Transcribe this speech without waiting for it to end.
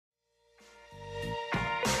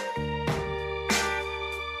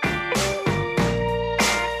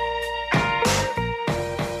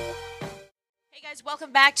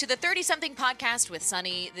Welcome back to the 30-something podcast with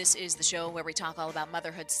Sunny. This is the show where we talk all about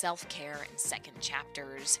motherhood, self-care, and second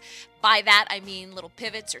chapters. By that, I mean little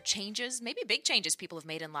pivots or changes, maybe big changes people have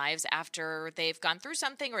made in lives after they've gone through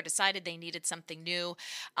something or decided they needed something new.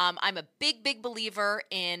 I'm a big believer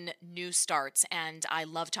in new starts, and I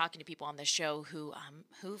love talking to people on this show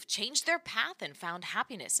who've changed their path and found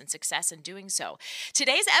happiness and success in doing so.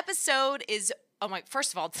 Today's episode is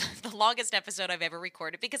first of all, it's the longest episode I've ever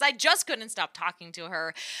recorded because I just couldn't stop talking to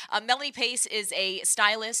her. Melanie Pace is a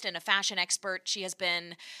stylist and a fashion expert. She has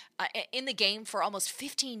been in the game for almost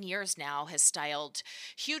 15 years now, has styled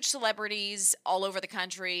huge celebrities all over the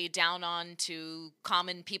country, down on to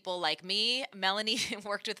common people like me. Melanie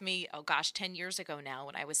worked with me, 10 years ago now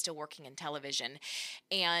when I was still working in television.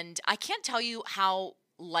 And I can't tell you how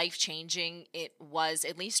life-changing it was,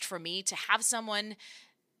 at least for me, to have someone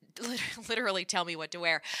literally tell me what to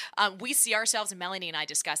wear. We see ourselves, and Melanie and I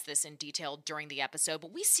discussed this in detail during the episode,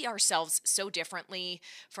 but we see ourselves so differently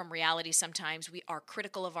from reality sometimes. We are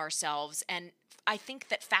critical of ourselves, and I think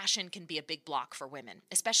that fashion can be a big block for women,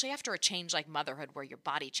 especially after a change like motherhood where your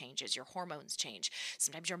body changes, your hormones change,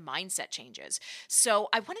 sometimes your mindset changes. So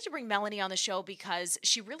I wanted to bring Melanie on the show because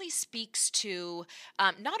she really speaks to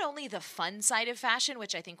not only the fun side of fashion,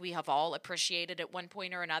 which I think we have all appreciated at one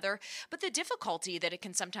point or another, but the difficulty that it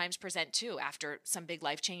can sometimes present too after some big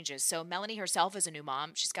life changes. So Melanie herself is a new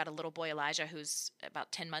mom. She's got a little boy, Elijah, who's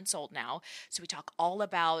about 10 months old now. So we talk all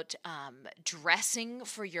about dressing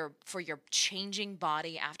for your changing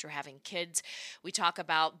body after having kids. We talk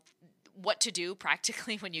about what to do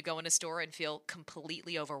practically when you go in a store and feel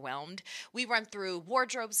completely overwhelmed. We run through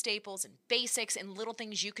wardrobe staples and basics and little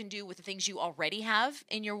things you can do with the things you already have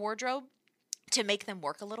in your wardrobe to make them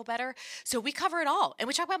work a little better. So we cover it all. And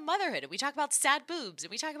we talk about motherhood, and we talk about sad boobs, and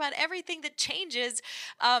we talk about everything that changes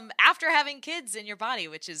after having kids in your body,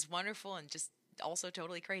 which is wonderful and just also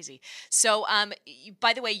totally crazy. So,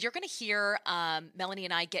 by the way, you're going to hear Melanie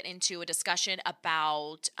and I get into a discussion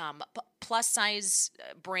about plus size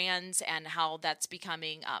brands and how that's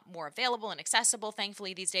becoming more available and accessible,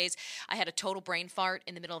 thankfully, these days. I had a total brain fart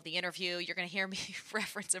in the middle of the interview. You're going to hear me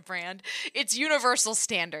reference a brand. It's Universal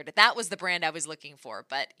Standard. That was the brand I was looking for,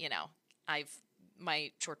 but,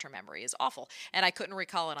 my short-term memory is awful, and I couldn't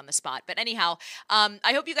recall it on the spot. But anyhow,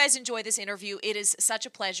 I hope you guys enjoy this interview. It is such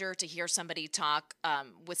a pleasure to hear somebody talk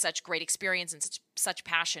with such great experience and such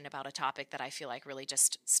passion about a topic that I feel like really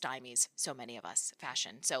just stymies so many of us,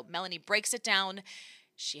 fashion. So Melanie breaks it down.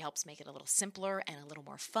 She helps make it a little simpler and a little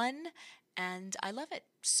more fun, and I love it.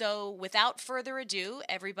 So without further ado,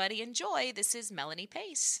 everybody enjoy. This is Melanie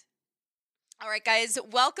Pace. All right, guys,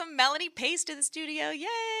 welcome Melanie Pace to the studio. Yay!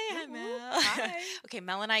 Hi, Mel. Hi. Okay,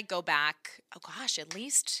 Mel and I go back, at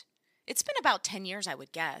least, it's been about 10 years, I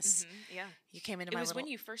would guess. Mm-hmm, yeah. You came into it my was when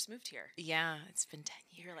you first moved here. Yeah, it's been 10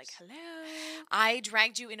 years. You're like, hello. I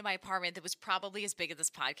dragged you into my apartment that was probably as big as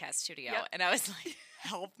this podcast studio, Yep. and I was like,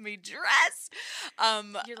 help me dress.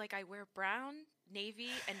 You're like, I wear brown, navy,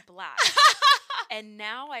 and black. And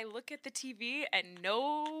now I look at the TV and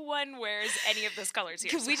no one wears any of those colors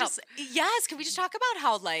here. Can we just talk about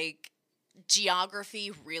how,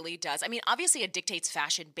 geography really does. I mean, obviously it dictates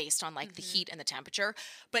fashion based on, the heat and the temperature,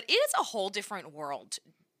 but it is a whole different world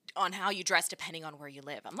on how you dress depending on where you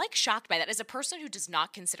live. I'm shocked by that. As a person who does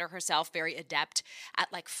not consider herself very adept at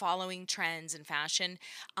following trends in fashion,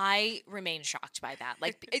 I remain shocked by that.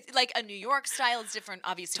 A New York style is different,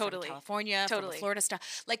 obviously, Totally. from California, from Totally. the Florida style.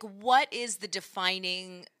 What is the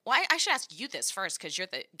defining? Well, I should ask you this first because you're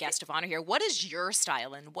the guest of honor here. What is your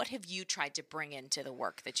style, and what have you tried to bring into the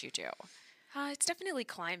work that you do? It's definitely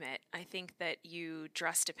climate. I think that you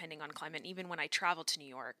dress depending on climate. Even when I travel to New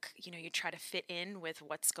York, you try to fit in with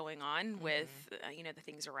what's going on with, the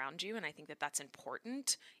things around you. And I think that that's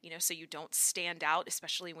important, so you don't stand out,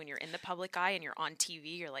 especially when you're in the public eye and you're on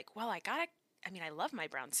TV. You're like, well, I love my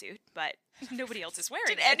brown suit, but nobody else is wearing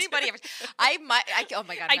it. Did anybody ever? Oh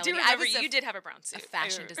my God, I Melanie, do remember you did have a brown suit. A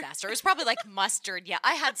fashion disaster. It was probably mustard. Yeah,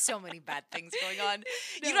 I had so many bad things going on.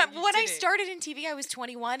 No, when I didn't. started in TV, I was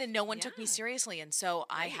 21 and no one took me seriously. And so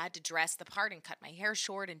I had to dress the part and cut my hair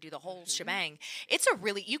short and do the whole shebang. It's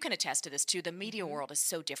you can attest to this too. The media world is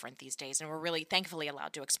so different these days. And we're really thankfully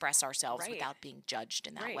allowed to express ourselves without being judged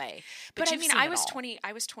in that way. But I mean, I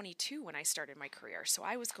was 22 when I started my career. So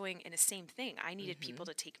I was going in the same thing. I needed people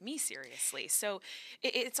to take me seriously. So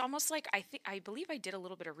it's almost like I believe I did a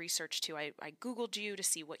little bit of research too. I Googled you to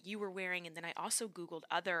see what you were wearing, and then I also Googled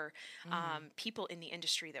other people in the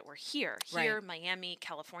industry that were here, Miami,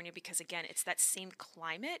 California, because again, it's that same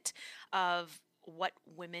climate of what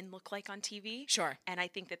women look like on TV. Sure. And I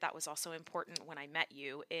think that was also important when I met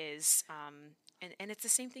you is And it's the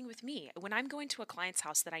same thing with me. When I'm going to a client's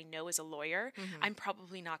house that I know is a lawyer, I'm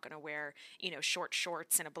probably not going to wear, short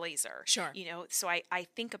shorts and a blazer. Sure. So I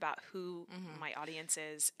think about who my audience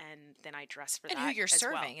is, and then I dress for and that who you're as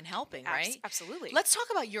serving well. and helping, right? Absolutely. Let's talk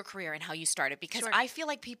about your career and how you started, because Sure. I feel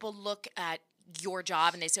like people look at your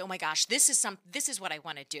job and they say, oh my gosh, this is what I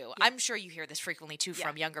want to do. I'm sure you hear this frequently too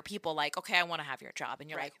from younger people, like, okay, I want to have your job. And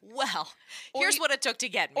you're like, well, here's what it took to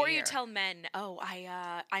get me Or here. you tell men, oh,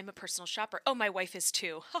 I'm a personal shopper. Oh, my wife is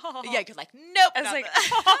too. Yeah, you're like, nope. I was like,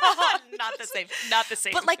 not the same. not the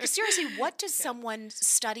same. But like, seriously, what does someone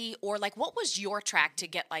study, or like, what was your track to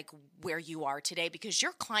get like where you are today? Because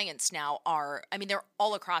your clients now are, I mean, they're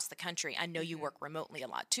all across the country. I know you work remotely a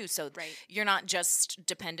lot too. So you're not just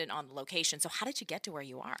dependent on the location. So how did you get to where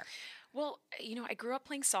you are? Well, I grew up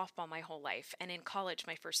playing softball my whole life. And in college,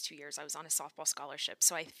 my first 2 years, I was on a softball scholarship.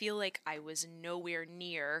 So I feel like I was nowhere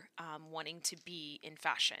near wanting to be in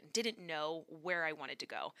fashion. Didn't know where I wanted to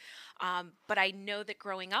go. But I know that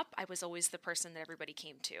growing up, I was always the person that everybody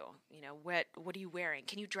came to. What are you wearing?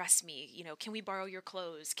 Can you dress me? Can we borrow your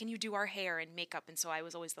clothes? Can you do our hair and makeup? And so I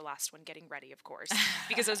was always the last one getting ready, of course,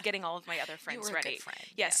 because I was getting all of my other friends you were ready. A good friend.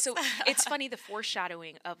 Yes. So it's funny, the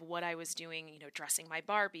foreshadowing of what I was doing, dressing my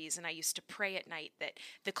Barbies. And I used to pray at night that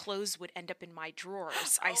the clothes would end up in my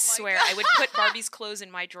drawers. I swear, I would put Barbie's clothes in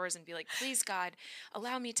my drawers and be like, please God,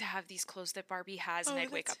 allow me to have these clothes that Barbie has. And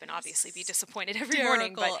I'd wake up and obviously be disappointed every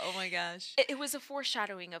morning. But oh my gosh. It was a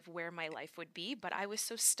foreshadowing of where my life would be, but I was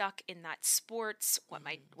so stuck in that sports, what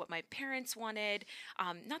my parents wanted.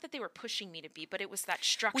 Not that they were pushing me to be, but it was that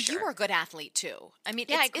structure. Well, you were a good athlete too. I mean,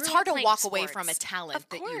 Yeah, it's I grew hard up to playing walk away sports. from a talent Of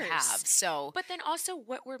that you course. have. So, But then also,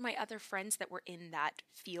 what were my other friends that were in that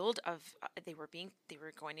field of? They were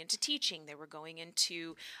going into teaching. They were going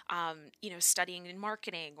into, studying in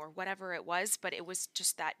marketing or whatever it was. But it was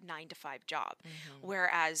just that 9-to-5 job.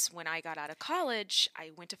 Whereas when I got out of college,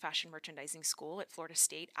 I went to fashion merchandising school at Florida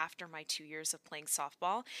State after my 2 years of playing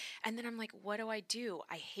softball, and then I'm like, what do?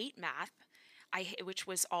 I hate math. Which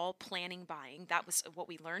was all planning, buying. That was what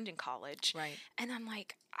we learned in college. Right. And I'm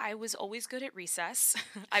like, I was always good at recess.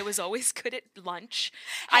 I was always good at lunch.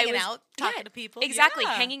 Hanging out, talking to people. Exactly,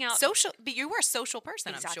 Yeah. hanging out. Social, but you were a social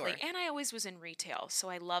person, Exactly. I'm sure. And I always was in retail. So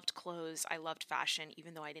I loved clothes. I loved fashion,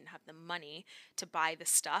 even though I didn't have the money to buy the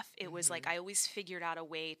stuff. It was like I always figured out a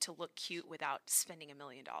way to look cute without spending $1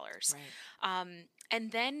 million. Right.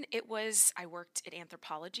 And then I worked at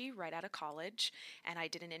Anthropology right out of college, and I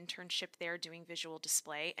did an internship there doing visual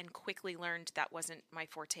display, and quickly learned that wasn't my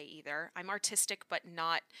forte either. I'm artistic, but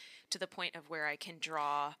not to the point of where I can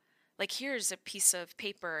draw. Like, here's a piece of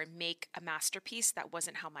paper and make a masterpiece. That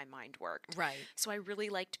wasn't how my mind worked. Right. So I really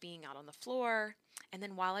liked being out on the floor. And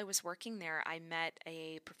then while I was working there, I met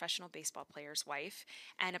a professional baseball player's wife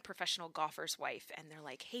and a professional golfer's wife. And they're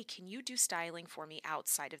like, hey, can you do styling for me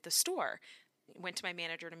outside of the store? Went to my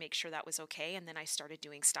manager to make sure that was okay. And then I started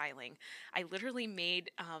doing styling. I literally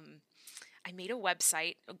made a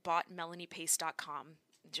website, bought melaniepace.com.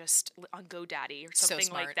 Just on GoDaddy or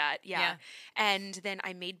something like that. Yeah. And then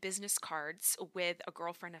I made business cards with a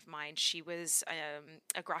girlfriend of mine. She was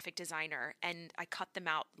a graphic designer, and I cut them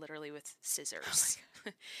out literally with scissors.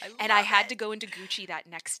 And I had to go into Gucci that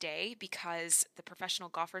next day because the professional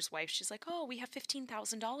golfer's wife, she's like, oh, we have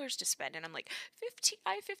 $15,000 to spend. And I'm like,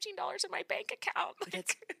 I have $15 in my bank account.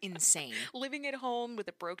 That's insane. Living at home with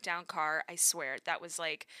a broke down car. I swear that was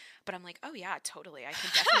like, but I'm like, oh yeah, totally. I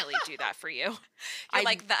can definitely do that for you.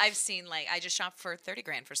 I've seen, I just shopped for 30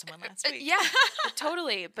 grand for someone last week. Yeah,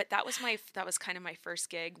 totally. But that was kind of my first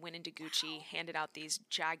gig. Went into Gucci, handed out these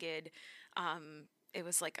jagged, it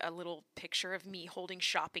was like a little picture of me holding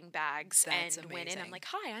shopping bags. That's and amazing. Went in. I'm like,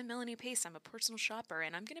 hi, I'm Melanie Pace. I'm a personal shopper,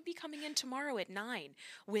 and I'm going to be coming in tomorrow at 9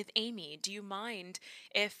 with Amy. Do you mind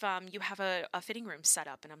if you have a fitting room set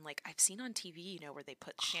up? And I'm like, I've seen on TV, where they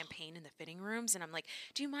put champagne in the fitting rooms. And I'm like,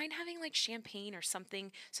 do you mind having like champagne or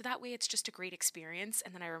something? So that way it's just a great experience.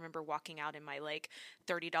 And then I remember walking out in my like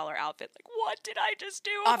 $30 outfit. Like, what did I just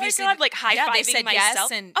do? Obviously, oh my God. Like high-fiving they said myself.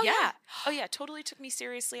 Yes, and Oh yeah, totally took me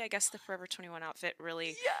seriously. I guess the Forever 21 outfit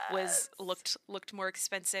really looked more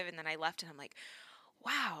expensive, and then I left and I'm like,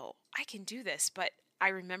 wow, I can do this. But I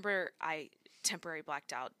remember I temporary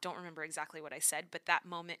blacked out. Don't remember exactly what I said, but that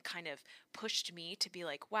moment kind of pushed me to be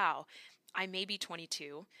like, wow, I may be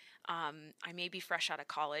 22. I may be fresh out of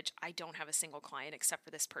college. I don't have a single client except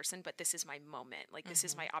for this person, but this is my moment. Like, this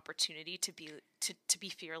is my opportunity to be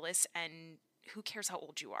fearless, and who cares how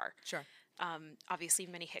old you are? Sure. Obviously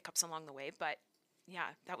many hiccups along the way, but Yeah,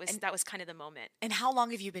 that was kind of the moment. And how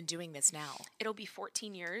long have you been doing this now? It'll be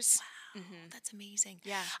 14 years. Wow, that's amazing.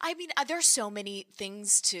 Yeah. I mean, there's so many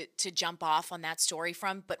things to jump off on that story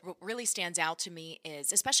from, but what really stands out to me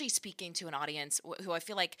is, especially speaking to an audience who I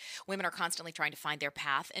feel like women are constantly trying to find their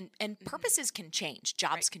path, and purposes can change,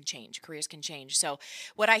 jobs can change, careers can change. So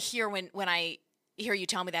what I hear when I hear you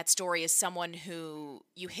tell me that story is someone who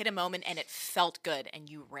you hit a moment and it felt good and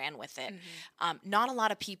you ran with it. Not a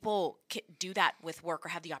lot of people do that with work or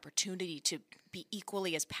have the opportunity to be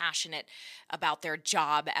equally as passionate about their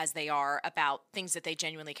job as they are about things that they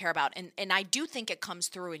genuinely care about. And I do think it comes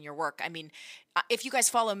through in your work. I mean, if you guys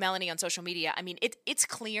follow Melanie on social media, I mean, it's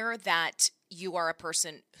clear that you are a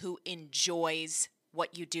person who enjoys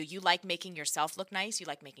what you do. You like making yourself look nice. You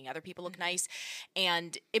like making other people look nice.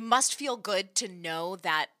 And it must feel good to know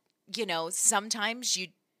that, sometimes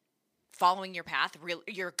following your path,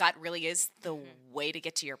 your gut really is the way to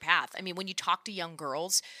get to your path. I mean, when you talk to young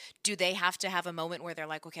girls, do they have to have a moment where they're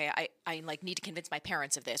like, okay, I like need to convince my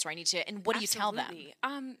parents of this, or I need to, and what do you tell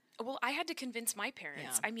them? Well, I had to convince my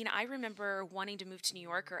parents. Yeah. I mean, I remember wanting to move to New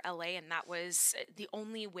York or LA, and that was the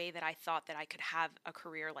only way that I thought that I could have a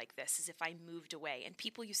career like this, is if I moved away. And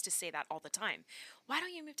people used to say that all the time. Why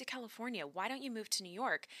don't you move to California? Why don't you move to New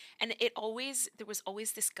York? And there was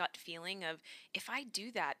always this gut feeling of, if I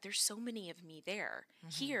do that, there's so many of me there.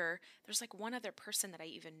 Here, there's like one other person that I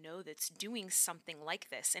even know that's doing something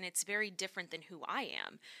like this, and it's very different than who I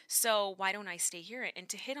am. So why don't I stay here? And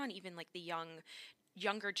to hit on even like the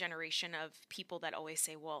younger generation of people that always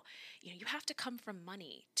say, well, you have to come from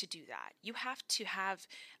money to do that. You have to have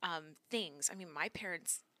things. I mean, my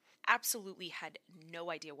parents absolutely had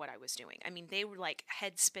no idea what I was doing. I mean, they were like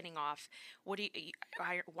head spinning off. Why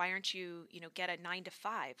aren't you, get a 9 to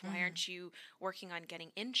 5? Why aren't you working on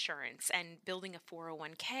getting insurance and building a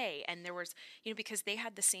 401k? And there was, because they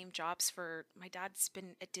had the same jobs my dad's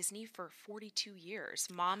been at Disney for 42 years.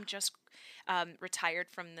 Mom just retired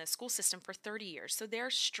from the school system for 30 years. So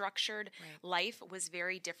their structured life was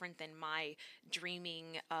very different than my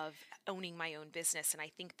dreaming of owning my own business. And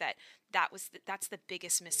I think that's the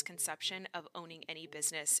biggest misconception of owning any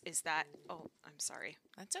business, is that, oh, I'm sorry.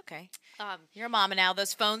 That's okay. You're a mama now.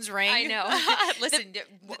 Those phones ring. I know. Listen,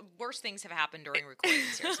 worse things have happened during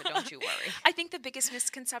recordings here, so don't you worry. I think the biggest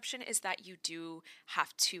misconception is that you do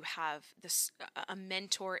have to have a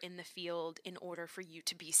mentor in the field in order for you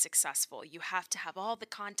to be successful. You have to have all the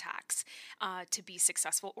contacts to be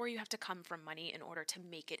successful, or you have to come from money in order to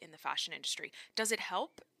make it in the fashion industry. Does it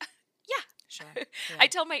help? Yeah. Sure. Yeah. I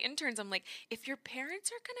tell my interns, I'm like, if your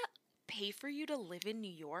parents are going to pay for you to live in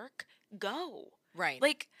New York, go. Right.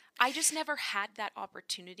 Like, I just never had that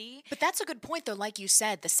opportunity. But that's a good point, though. Like you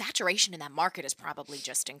said, the saturation in that market is probably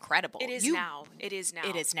just incredible. It is now. It is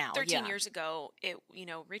now. 13 yeah. years ago,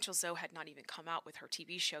 Rachel Zoe had not even come out with her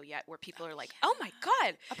TV show yet, where people are like, oh my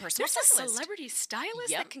God, a personal there's stylist. A celebrity stylist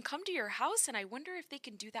that can come to your house, and I wonder if they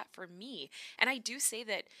can do that for me. And I do say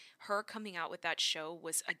that her coming out with that show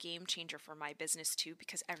was a game changer for my business too,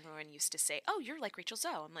 because everyone used to say, oh, you're like Rachel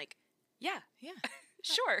Zoe. I'm like, yeah.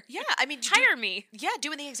 Sure. Yeah. I mean, hire me. Yeah.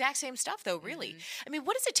 Doing the exact same stuff, though, really. I mean,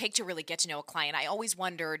 what does it take to really get to know a client? I always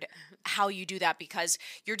wondered how you do that, because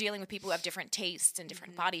you're dealing with people who have different tastes and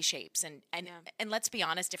different body shapes and let's be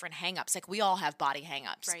honest, different hang-ups. Like, we all have body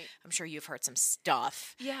hang-ups. Right. I'm sure you've heard some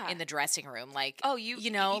stuff in the dressing room. Like,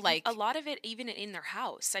 like a lot of it, even in their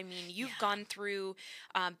house. I mean, you've gone through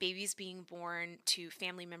babies being born, to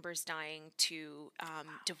family members dying, to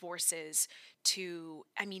divorces, to,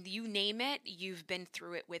 I mean, you name it, you've been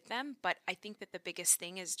through it with them. But I think that the biggest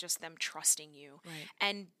thing is just them trusting you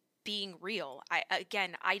and being real.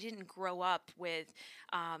 I didn't grow up with,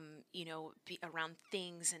 around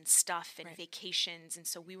things and stuff and vacations. And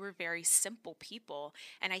so we were very simple people.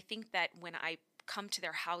 And I think that when I come to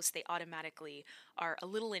their house, they automatically are a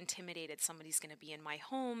little intimidated. Somebody's going to be in my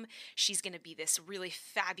home. She's going to be this really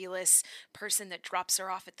fabulous person that drops her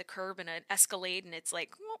off at the curb in an Escalade, and it's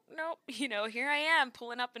like, no, here I am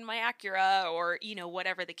pulling up in my Acura, or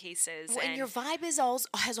whatever the case is. Well, and your vibe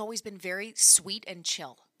has always been very sweet and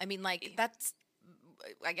chill. I mean, like, that's,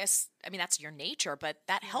 I guess, that's your nature, but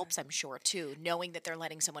that helps, I'm sure, too, knowing that they're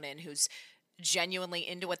letting someone in who's genuinely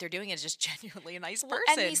into what they're doing and is just genuinely a nice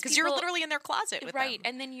person, because you're literally in their closet with them.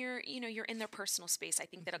 And then you're in their personal space. I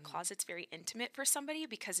think that a closet's very intimate for somebody,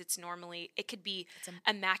 because it could be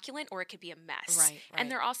immaculate or it could be a mess. Right.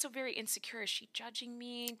 And they're also very insecure. Is she judging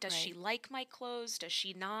me? Does she like my clothes? Does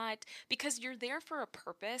she not? Because you're there for a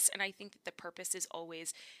purpose, and I think that the purpose is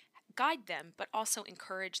always, guide them, but also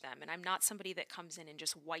encourage them. And I'm not somebody that comes in and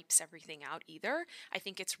just wipes everything out either. I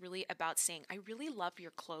think it's really about saying, I really love your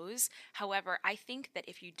clothes. However, I think that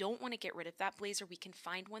if you don't want to get rid of that blazer, we can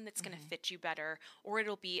find one that's going to fit you better, or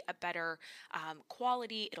it'll be a better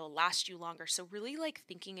quality. It'll last you longer. So really like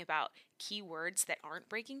thinking about keywords that aren't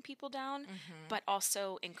breaking people down, but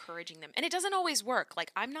also encouraging them. And it doesn't always work.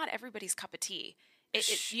 Like, I'm not everybody's cup of tea.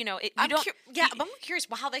 I'm curious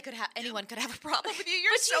how they could have, anyone could have a problem with you.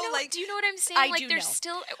 You're do you know what I'm saying? Like, there's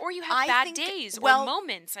still, or you have bad days or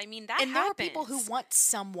moments. I mean, that happens. And there are people who want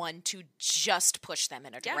someone to just push them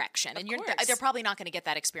in a direction, and they're probably not going to get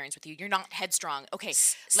that experience with you. You're not headstrong. Okay,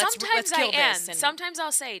 let's kill this. And sometimes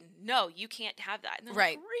I'll say, no, you can't have that. And they're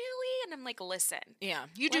like, really? And I'm like, listen. Yeah,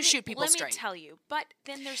 you do shoot people straight. Let me tell you. But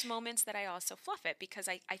then there's moments that I also fluff it, because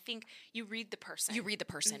I think you read the person. You read the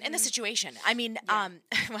person and the situation. I mean,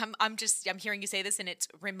 I'm hearing you say this, and it's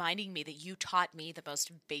reminding me that you taught me the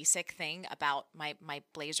most basic thing about my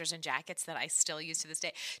blazers and jackets that I still use to this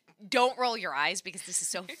day. Don't roll your eyes, because this is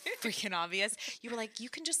so freaking obvious. You were like,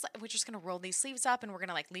 we're just going to roll these sleeves up, and we're going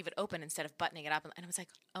to like leave it open instead of buttoning it up. And I was like,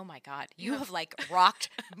 oh my God, you have like rocked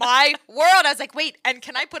my world. I was like, wait, and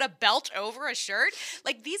can I put a belt over a shirt?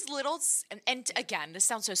 Like these little, and again, this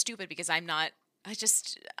sounds so stupid because I'm not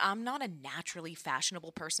a naturally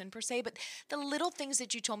fashionable person per se, but the little things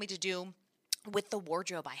that you told me to do with the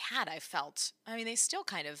wardrobe I felt, I mean, they still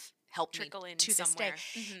kind of help trickle me in to somewhere.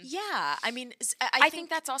 This day. Yeah, I mean, I think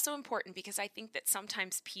that's also important, because I think that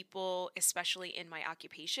sometimes people, especially in my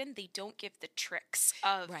occupation, they don't give the tricks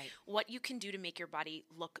of what you can do to make your body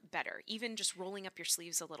look better. Even just rolling up your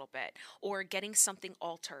sleeves a little bit, or getting something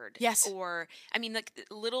altered. Yes. Or, I mean, like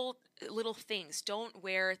little things. Don't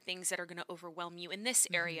wear things that are going to overwhelm you in this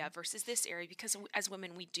area versus this area, because as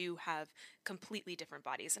women, we do have completely different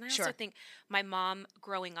bodies. And I also think my mom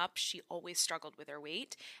growing up, she always struggled with her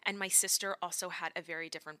weight, and my sister also had a very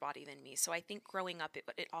different body than me. So I think growing up,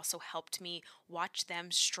 it also helped me watch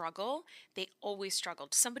them struggle. They always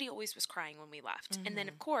struggled. Somebody always was crying when we left. And then,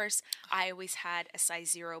 of course, I always had a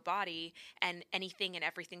size 0 body, and anything and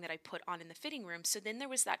everything that I put on in the fitting room. So then there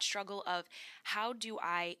was that struggle of, how do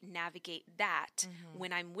I navigate that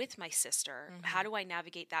when I'm with my sister? How do I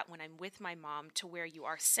navigate that when I'm with my mom, to where you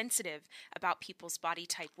are sensitive about people's body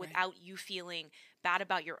type without you feeling bad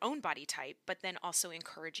about your own body type, but then also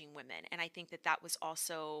encouraging women. And I think that was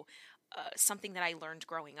also something that I learned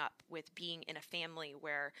growing up with being in a family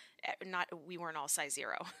where we weren't all size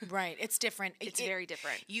 0. Right. It's different. It's very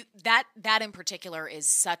different. That in particular is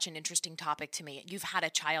such an interesting topic to me. You've had a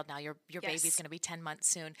child now. Your baby's going to be 10 months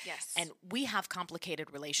soon. Yes. And we have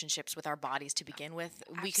complicated relationships with our bodies to begin with.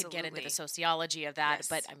 Absolutely. We could get into the sociology of that,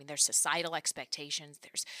 but I mean, there's societal expectations.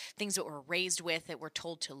 There's things that we're raised with that we're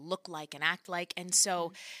told to look like and act like. And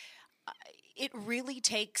so it really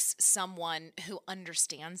takes someone who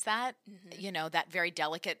understands that, that very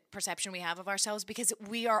delicate perception we have of ourselves, because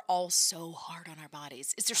we are all so hard on our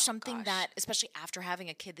bodies. Is there something that, especially after having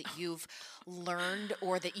a kid, that you've learned,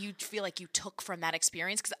 or that you feel like you took from that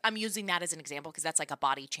experience? Because I'm using that as an example, because that's like a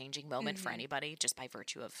body changing moment for anybody, just by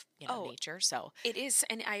virtue of nature. So it is.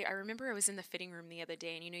 And I remember I was in the fitting room the other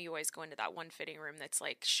day, and you always go into that one fitting room that's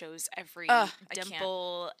like shows every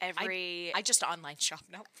dimple, I just online shop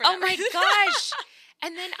now. Oh my gosh.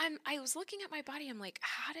 And then I was looking at my body. I'm like,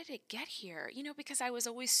 how did it get here? Because I was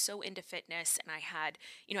always so into fitness, and I had,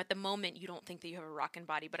 at the moment, you don't think that you have a rockin'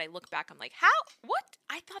 body, but I look back, I'm like, what?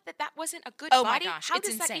 I thought that wasn't a good body. My gosh, how it's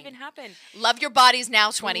does insane. that even happen? Love your bodies now,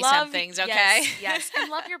 20-somethings, okay? Yes. And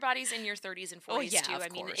love your bodies in your 30s and 40s too. Of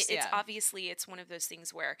course, it's obviously, it's one of those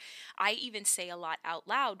things where I even say a lot out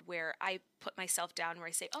loud, where I put myself down, where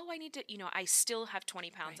I say, I need to, I still have 20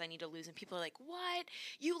 pounds I need to lose. And people are like, what?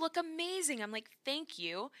 You look amazing. I'm like, thank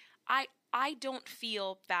you. I don't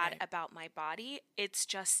feel bad about my body. It's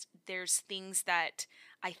just there's things that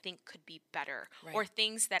I think could be better, or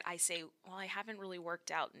things that I say, well, I haven't really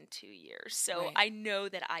worked out in 2 years, so I know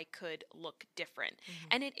that I could look different.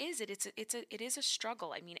 And it is a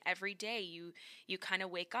struggle. I mean, every day you kind of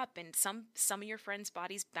wake up, and some of your friends'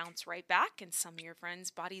 bodies bounce right back, and some of your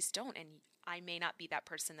friends' bodies don't. And I may not be that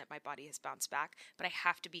person that my body has bounced back, but I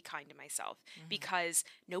have to be kind to myself, because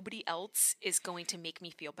nobody else is going to make me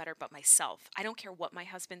feel better but myself. I don't care what my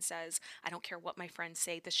husband says. I don't care what my friends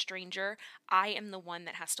say. The stranger, I am the one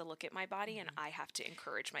that has to look at my body, and I have to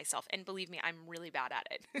encourage myself. And believe me, I'm really bad at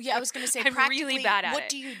it. Yeah, I was going to say, I'm really bad at it. What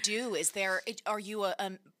do you do? Are you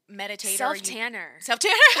a meditator? Self-tanner.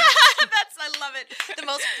 Self-tanner. I love it. The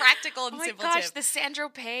most practical and simple tip. Oh my gosh, the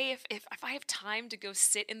Sandro-Pay. If I have time to go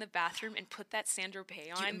sit in the bathroom and put that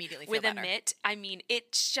Sandro-Pay on immediately feel with better. a mitt, I mean,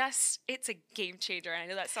 it's a game changer. I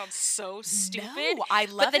know that sounds so stupid. No, I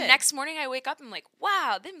love it. But the next morning I wake up, I'm like,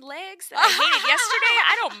 wow, them legs that I hated yesterday,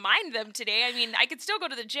 I don't mind them today. I mean, I could still go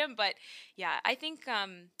to the gym, but yeah, I think,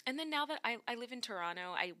 and then now that I live in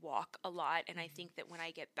Toronto, I walk a lot, and I think that when I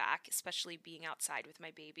get back, especially being outside with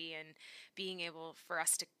my baby and being able for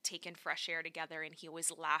us to take in fresh air together, and he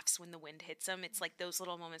always laughs when the wind hits him, it's like those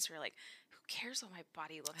little moments where you're like, who cares what my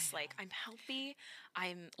body looks like? I'm healthy,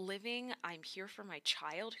 I'm living, I'm here for my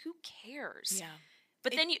child, who cares? Yeah.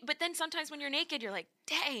 But then sometimes when you're naked, you're like,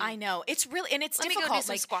 dang. I know. It's really, and it's Let difficult. me go do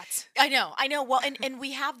some squats. I know. Well, and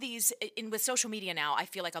we have these, with social media now, I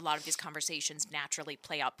feel like a lot of these conversations naturally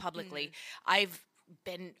play out publicly. I've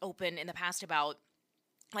been open in the past about,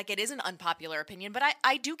 like, it is an unpopular opinion, but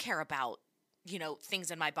I do care about,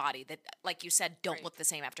 things in my body that, like you said, don't look the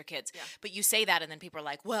same after kids. Yeah. But you say that, and then people are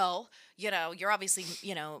like, well, you're obviously,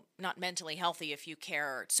 not mentally healthy if you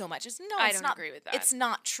care so much. I don't agree with that. It's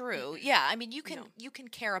not true. Mm-hmm. Yeah. I mean, you can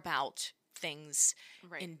care about things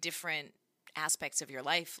in different aspects of your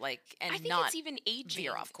life, and I think not it's even aging.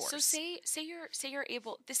 veer off course. So say you're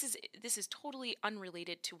able. This is totally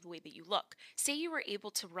unrelated to the way that you look. Say you were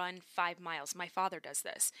able to run 5 miles. My father does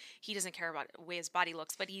this. He doesn't care about the way his body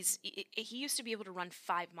looks, but he used to be able to run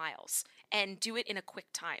 5 miles and do it in a quick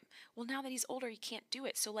time. Well, now that he's older, he can't do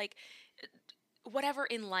it. So whatever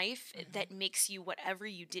in life that makes you whatever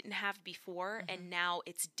you didn't have before, and now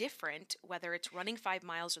it's different, whether it's running 5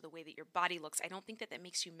 miles or the way that your body looks, I don't think that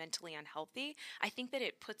makes you mentally unhealthy. I think that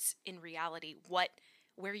it puts in reality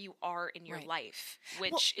where you are in your life,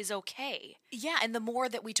 which is okay. Yeah, and the more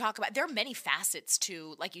that we talk about, there are many facets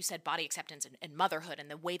to, like you said, body acceptance and motherhood and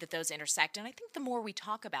the way that those intersect, and I think the more we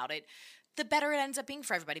talk about it, the better it ends up being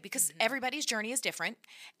for everybody, because everybody's journey is different,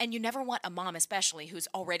 and you never want a mom especially who's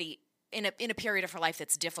already in a period of her life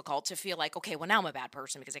that's difficult to feel like, okay, well, now I'm a bad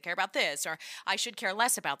person because I care about this, or I should care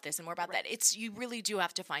less about this and more about that. You really do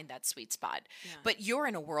have to find that sweet spot. Yeah. But you're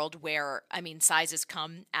in a world where, I mean, sizes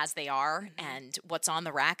come as they are, and what's on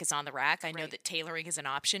the rack is on the rack. I know that tailoring is an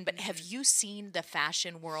option, but have you seen the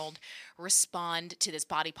fashion world respond to this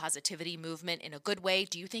body positivity movement in a good way?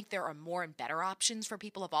 Do you think there are more and better options for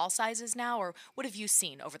people of all sizes now, or what have you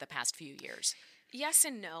seen over the past few years? Yes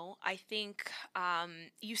and no. I think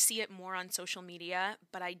you see it more on social media,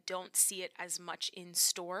 but I don't see it as much in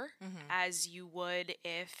store as you would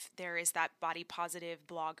if there is that body positive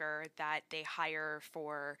blogger that they hire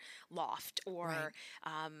for Loft, or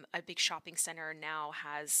a big shopping center now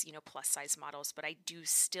has, plus size models. But I do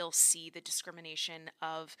still see the discrimination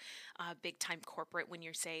of big time corporate when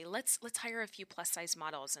you say, let's hire a few plus size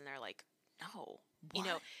models, and they're like, no.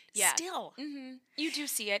 What? Still. You do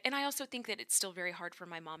see it. And I also think that it's still very hard for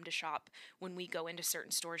my mom to shop. When we go into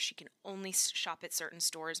certain stores, she can only shop at certain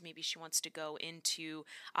stores. Maybe she wants to go into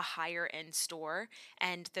a higher end store,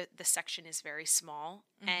 and the section is very small,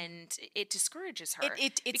 and it discourages her.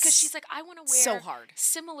 Because she's like, I want to wear so hard.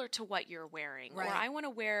 Similar to what you're wearing, or I want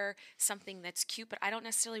to wear something that's cute, but I don't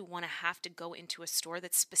necessarily want to have to go into a store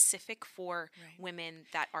that's specific for women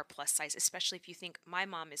that are plus size, especially if you think my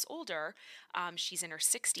mom is older. She's in her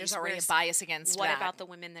 60s. There's already a bias against what that. about the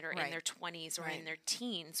women that are in their 20s or in their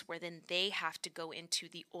teens, where then they have to go into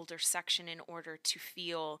the older section in order to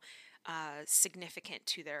feel significant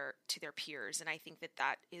to their peers? And I think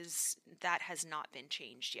that has not been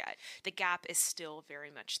changed yet. The gap is still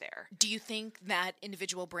very much there. Do you think that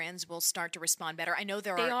individual brands will start to respond better? I know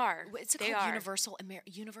they are. It's called Universal.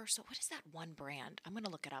 Universal. What is that one brand? I'm going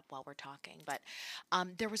to look it up while we're talking. But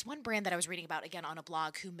there was one brand that I was reading about, again, on a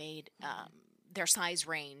blog, who made their size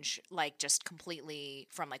range just completely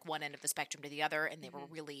from one end of the spectrum to the other, and they were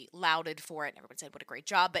really lauded for it, and everyone said what a great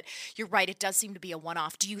job. But you're right, it does seem to be a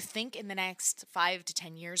one-off. Do you think in the next 5 to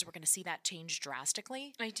 10 years we're going to see that change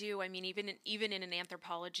drastically? I do. I mean, even in an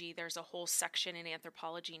Anthropologie, there's a whole section in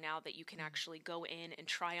Anthropologie now that you can actually go in and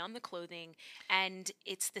try on the clothing, and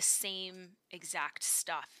it's the same exact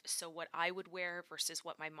stuff. So what I would wear versus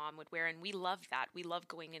what my mom would wear, and we love that. We love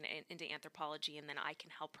going into Anthropologie, and then I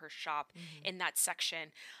can help her shop in that section.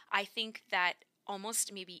 I think that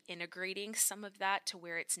almost maybe integrating some of that to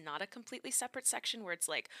where it's not a completely separate section, where it's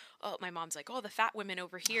like, oh, my mom's like, oh, the fat women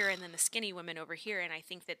over here and then the skinny women over here. And I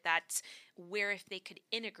think that that's where, if they could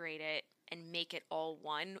integrate it and make it all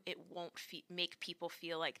one, it won't make people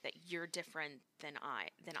feel like that you're different than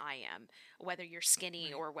I am, whether you're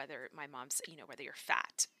skinny or whether my mom's, whether you're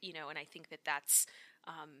fat, and I think that that's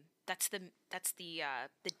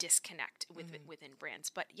the disconnect within brands.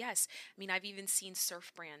 But yes, I mean, I've even seen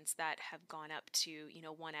surf brands that have gone up to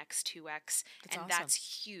 1X, 2X, and awesome.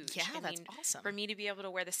 That's huge. Yeah, I that's mean, awesome. For me to be able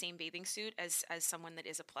to wear the same bathing suit as someone that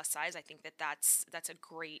is a plus size, I think that's a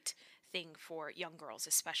great thing for young girls,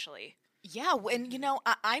 especially. Yeah, and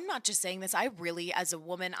I'm not just saying this. I really, as a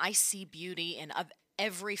woman, I see beauty in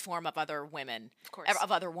every form of other women, Of course.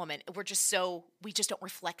 of other women. We just don't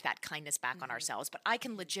reflect that kindness back on ourselves. But I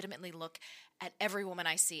can legitimately look at every woman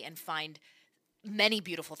I see and find many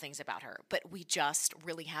beautiful things about her, but we just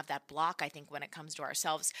really have that block, I think, when it comes to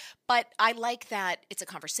ourselves. But I like that it's a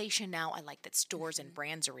conversation now. I like that stores and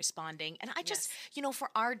brands are responding. And I just, for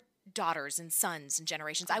our daughters and sons and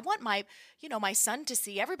generations, I want my son to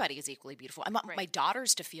see everybody as equally beautiful. I want my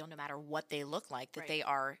daughters to feel, no matter what they look like, that they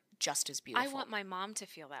are just as beautiful. I want my mom to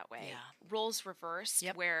feel that way. Yeah. Roles reversed,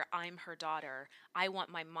 where I'm her daughter. I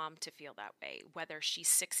want my mom to feel that way, whether she's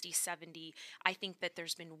 60, 70. I think that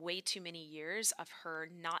there's been way too many years of her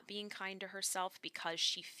not being kind to herself because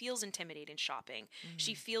she feels intimidated shopping.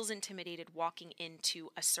 She feels intimidated walking into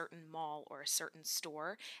a certain mall or a certain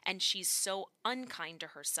store, and she's so unkind to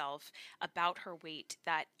herself about her weight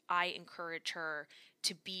that I encourage her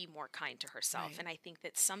to be more kind to herself. Right. And I think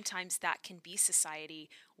that sometimes that can be society,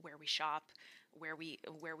 where we shop, where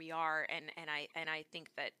we are, and I think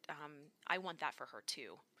that I want that for her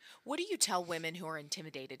too. What do you tell women who are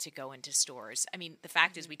intimidated to go into stores? I mean, the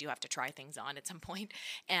fact is we do have to try things on at some point.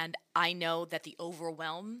 And I know that the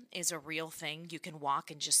overwhelm is a real thing. You can walk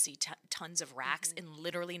and just see tons of racks and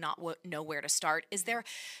literally not know where to start. Is there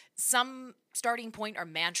some starting point or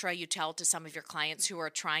mantra you tell to some of your clients who are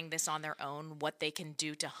trying this on their own, what they can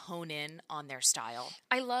do to hone in on their style?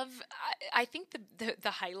 I think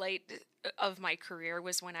the highlight of my career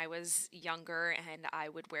was when I was younger and I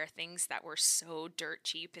would wear things that were so dirt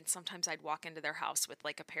cheap, and sometimes I'd walk into their house with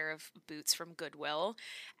like a pair of boots from Goodwill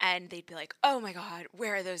and they'd be like, "Oh my God,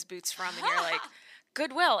 where are those boots from?" And you're like,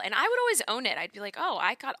 Goodwill. And I would always own it. I'd be like, "Oh,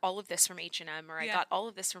 I got all of this from H&M, or I got all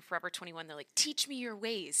of this from Forever 21. They're like, "Teach me your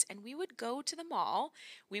ways." And we would go to the mall.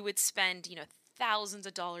 We would spend, thousands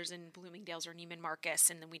of dollars in Bloomingdale's or Neiman Marcus,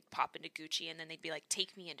 and then we'd pop into Gucci, and then they'd be like,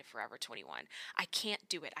 "Take me into Forever 21. I can't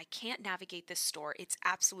do it. I can't navigate this store. It's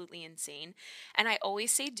absolutely insane." And I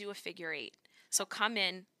always say, do a figure eight. So come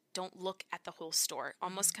in, don't look at the whole store.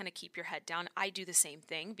 Almost kind of keep your head down. I do the same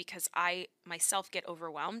thing because I myself get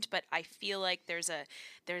overwhelmed, but I feel like there's a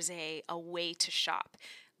way to shop.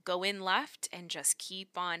 Go in left and just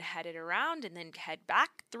keep on headed around, and then head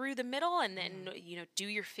back through the middle, and then do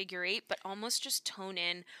your figure eight, but almost just tone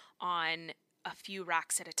in on a few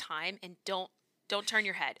racks at a time, and don't turn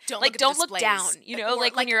your head. Don't look down.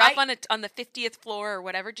 When you're up on the 50th floor or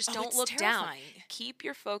whatever, just don't look down. Keep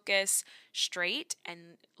your focus straight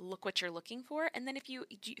and look what you're looking for. And then if you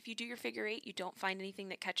do your figure eight, you don't find anything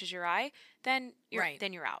that catches your eye, then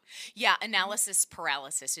you're out. Yeah, analysis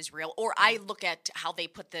paralysis is real. Or I look at how they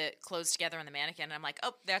put the clothes together on the mannequin and I'm like,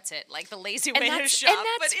 "Oh, that's it." Like the lazy way to shop. And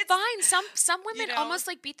that's fine. Some women almost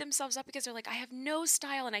like beat themselves up because they're like, "I have no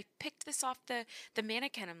style and I picked this off the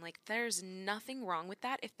mannequin." I'm like, there's nothing wrong with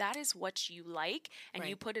that. If that is what you like and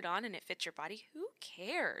you put it on and it fits your body, who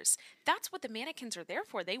cares? That's what the mannequins are there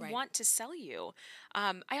for. They want to sell you.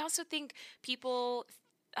 I also think people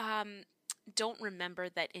don't remember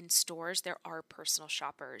that in stores there are personal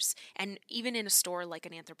shoppers, and even in a store like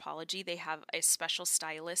an Anthropologie, they have a special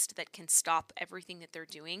stylist that can stop everything that they're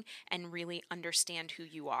doing and really understand who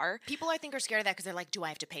you are. People, I think, are scared of that because they're like, "Do I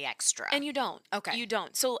have to pay extra?" And you don't. Okay. You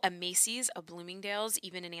don't. So a Macy's, a Bloomingdale's,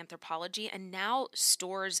 even an Anthropologie, and now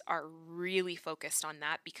stores are really focused on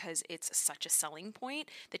that because it's such a selling point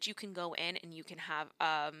that you can go in and you can have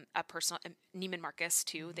a personal, Neiman Marcus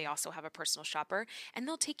too, they also have a personal shopper, and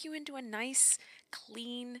they'll take you into a nice,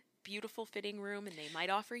 clean, beautiful fitting room, and they might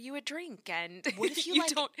offer you a drink. And what if you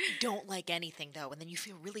don't like anything though, and then you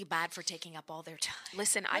feel really bad for taking up all their time?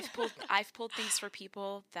 Listen, I've pulled things for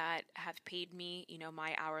people that have paid me,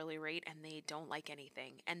 my hourly rate, and they don't like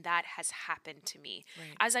anything, and that has happened to me.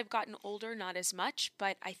 Right. As I've gotten older, not as much,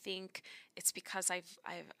 but I think it's because I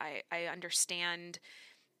understand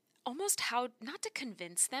almost how not to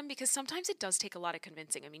convince them, because sometimes it does take a lot of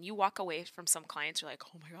convincing. I mean, you walk away from some clients, you're like,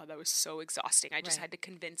 "Oh my God, that was so exhausting. I just had to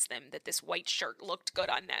convince them that this white shirt looked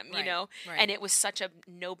good on them," and it was such a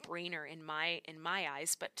no-brainer in my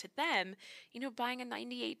eyes. But to them, buying a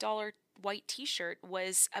 $98 white t-shirt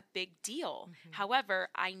was a big deal. However,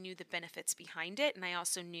 I knew the benefits behind it, and I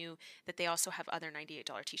also knew that they also have other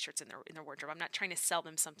 $98 t-shirts in their wardrobe. I'm not trying to sell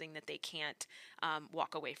them something that they can't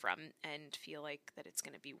walk away from and feel like that it's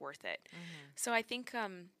going to be worth it. So I think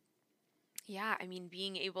Yeah, I mean,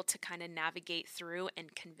 being able to kind of navigate through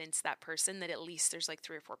and convince that person that at least there's like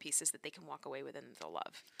 3 or 4 pieces that they can walk away with and they'll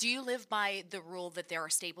love. Do you live by the rule that there are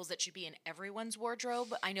staples that should be in everyone's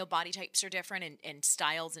wardrobe? I know body types are different and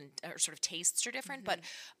styles and or sort of tastes are different, but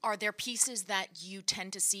are there pieces that you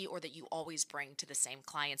tend to see or that you always bring to the same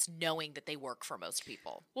clients knowing that they work for most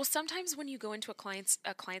people? Well, sometimes when you go into a client's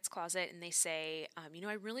closet and they say, I'm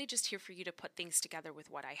really just here for you to put things together with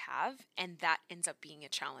what I have, and that ends up being a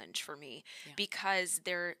challenge for me because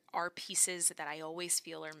there are pieces that I always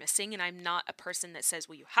feel are missing, and I'm not a person that says,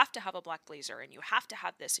 well, you have to have a black blazer and you have to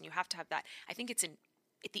have this and you have to have that. I think it's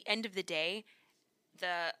at the end of the day,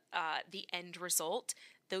 the end result,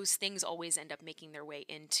 those things always end up making their way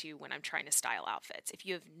into when I'm trying to style outfits. If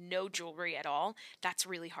you have no jewelry at all, that's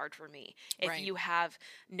really hard for me. If you have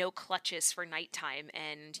no clutches for nighttime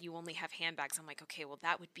and you only have handbags, I'm like, okay, well,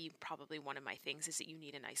 that would be probably one of my things is that you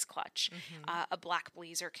need a nice clutch. A black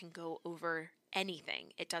blazer can go over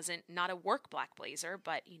anything. It doesn't, not a work black blazer,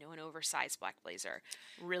 but an oversized black blazer,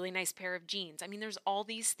 really nice pair of jeans. I mean, there's all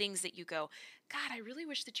these things that you go, God, I really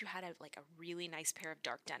wish that you had a really nice pair of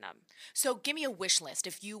dark denim. So give me a wish list.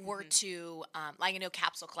 If you were to, I know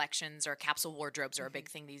capsule collections or capsule wardrobes are a big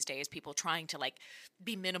thing these days. People trying to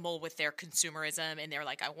be minimal with their consumerism. And they're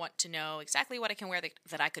like, I want to know exactly what I can wear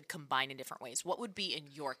that I could combine in different ways. What would be in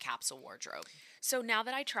your capsule wardrobe? So now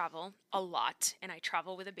that I travel a lot and I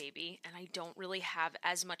travel with a baby and I don't really have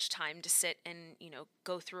as much time to sit and,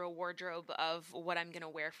 go through a wardrobe of what I'm going to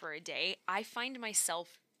wear for a day, I find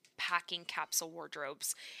myself packing capsule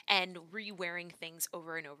wardrobes and re-wearing things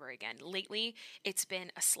over and over again. Lately, it's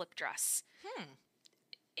been a slip dress.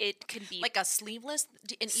 It can be like a sleeveless,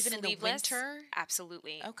 and even in the winter.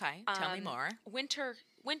 Absolutely. Okay, tell me more.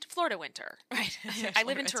 Florida winter. Right. I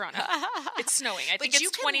live in Toronto. It's snowing. I think it's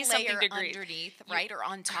it's 20-something degrees underneath, right, or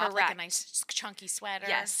on top, correct. like a nice chunky sweater.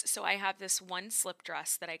 Yes. So I have this one slip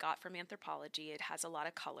dress that I got from Anthropologie. It has a lot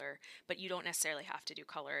of color, but you don't necessarily have to do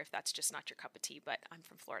color if that's just not your cup of tea. But I'm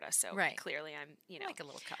from Florida, so clearly I'm I like a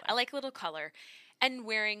little color. I like a little color. And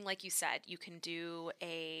wearing, like you said, you can do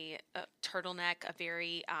a turtleneck, a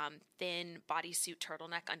very thin bodysuit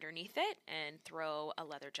turtleneck underneath it, and throw a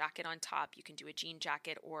leather jacket on top. You can do a jean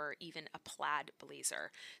jacket or even a plaid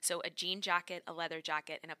blazer. So a jean jacket, a leather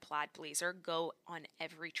jacket, and a plaid blazer go on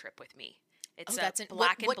every trip with me. It's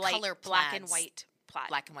black and white plaid.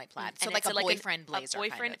 Black and white plaid. So and like a boyfriend blazer. A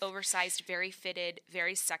boyfriend, kind of. oversized, very fitted,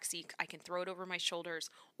 very sexy. I can throw it over my shoulders,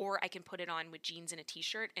 or I can put it on with jeans and a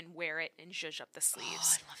t-shirt and wear it and zhuzh up the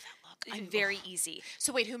sleeves. Oh, I love that look. Very easy.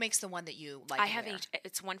 So wait, who makes the one that you like? I have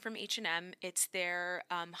it's one from H&M. It's their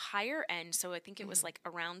higher end, so I think it was like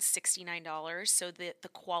around $69. So the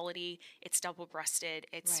quality, it's double breasted.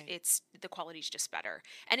 It's the quality's just better,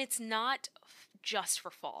 and it's not just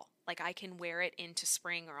for fall. Like I can wear it into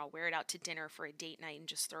spring, or I'll wear it out to dinner for a date night and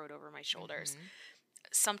just throw it over my shoulders.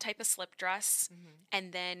 Some type of slip dress,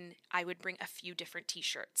 and then I would bring a few different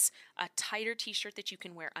t-shirts. A tighter t-shirt that you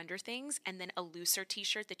can wear under things, and then a looser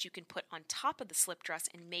t-shirt that you can put on top of the slip dress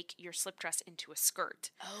and make your slip dress into a skirt.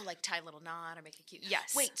 Oh, like tie a little knot or make it cute.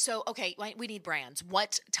 Yes. Wait, so, okay, we need brands.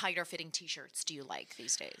 What tighter fitting t-shirts do you like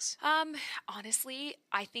these days? Honestly,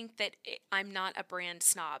 I think that I'm not a brand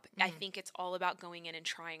snob. I think it's all about going in and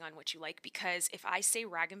trying on what you like, because if I say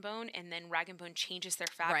Rag & Bone and then Rag & Bone changes their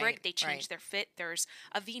fabric, they change their fit. There's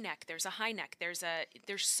a V-neck, there's a high neck, there's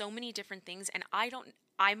so many different things, and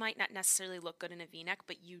I might not necessarily look good in a V-neck,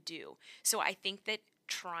 but you do. So I think that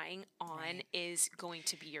trying on is going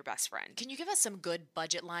to be your best friend. Can you give us some good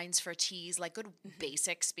budget lines for tees, like good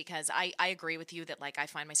basics? Because I agree with you that I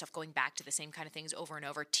find myself going back to the same kind of things over and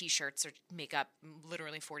over. T-shirts make up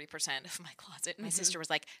literally 40% of my closet. My sister was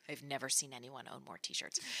like, I've never seen anyone own more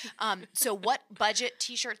T-shirts. So what budget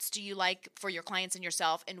T-shirts do you like for your clients and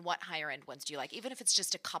yourself, and what higher end ones do you like, even if it's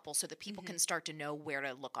just a couple, so that people can start to know where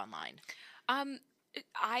to look online?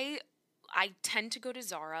 I tend to go to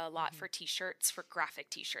Zara a lot for t-shirts, for graphic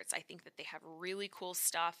t-shirts. I think that they have really cool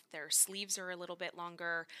stuff. Their sleeves are a little bit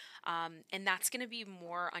longer, and that's going to be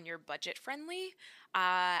more on your budget friendly.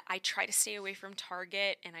 I try to stay away from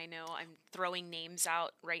Target, and I know I'm throwing names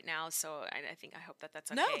out right now, so I hope that's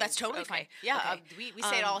okay. No, that's totally fine. Yeah, okay. We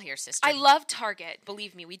say it all here, sister. I love Target.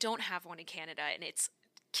 Believe me, we don't have one in Canada, and it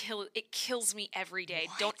kills me every day.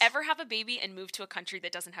 What? Don't ever have a baby and move to a country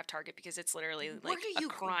that doesn't have Target, because it's literally a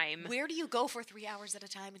crime. Where do you go for 3 hours at a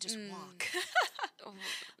time and just walk?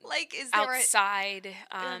 Is there outside?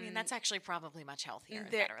 I mean, that's actually probably much healthier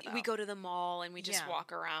and better, though. We go to the mall and we just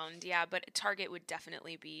walk around. Yeah, but Target would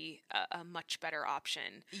definitely be a much better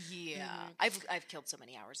option. Yeah, I've killed so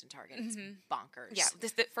many hours in Target. It's bonkers. Yeah,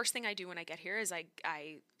 the first thing I do when I get here is I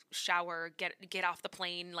shower, get off the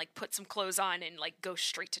plane, like put some clothes on and like go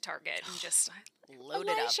straight to Target and just load it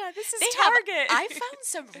up. This is They Target. I found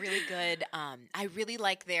some really good, I really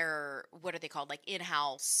like their, what are they called? Like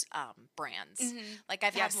in-house brands. Like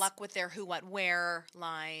I've had luck with their Who What Wear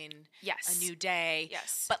line. Yes. A New Day.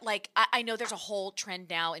 Yes. But like, I know there's a whole trend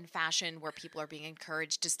now in fashion where people are being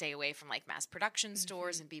encouraged to stay away from like mass production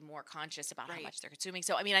stores and be more conscious about how much they're consuming.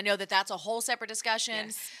 So, I mean, I know that that's a whole separate discussion,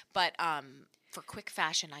 but for quick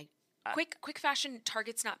fashion, quick fashion,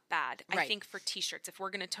 Target's not bad. Right. I think for t-shirts, if we're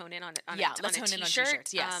going to tone in on a let's tone in on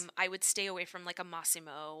t-shirts. Yes. I would stay away from like a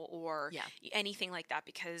Massimo or anything like that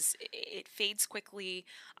because it fades quickly.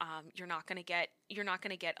 You're not going to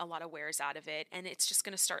get a lot of wears out of it, and it's just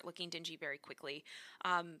going to start looking dingy very quickly.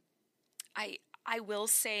 I will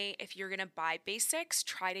say if you're going to buy basics,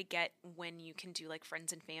 try to get when you can do like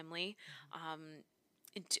friends and family.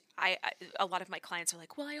 A lot of my clients are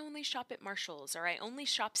like, well, I only shop at Marshall's, or I only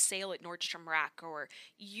shop sale at Nordstrom Rack, or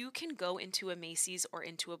you can go into a Macy's or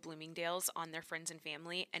into a Bloomingdale's on their friends and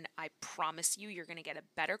family, and I promise you're going to get a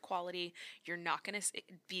better quality. You're not going to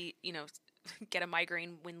be, get a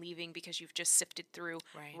migraine when leaving because you've just sifted through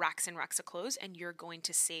racks and racks of clothes, and you're going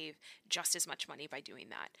to save just as much money by doing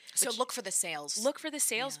that. So look for the sales. Look for the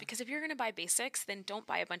sales because if you're going to buy basics, then don't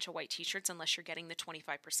buy a bunch of white t-shirts unless you're getting the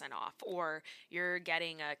 25% off or you're getting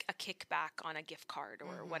a kickback on a gift card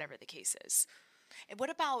or whatever the case is. And what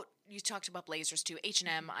about, you talked about blazers too.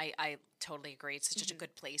 H&M, I totally agree. It's such a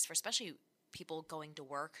good place for especially people going to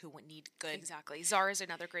work who would need good. Exactly. Zara is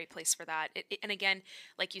another great place for that. And again,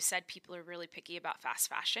 like you said, people are really picky about fast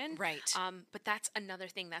fashion. Right. But that's another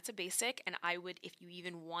thing. That's a basic. And I would, if you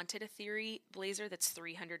even wanted a theory blazer that's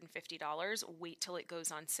 $350, wait till it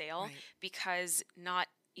goes on sale because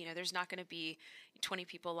there's not going to be 20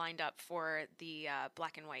 people lined up for the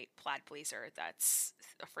black and white plaid blazer that's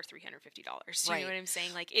for $350. You know what I'm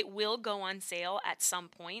saying? Like it will go on sale at some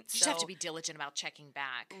point. You just have to be diligent about checking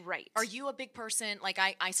back. Right. Are you a big person? Like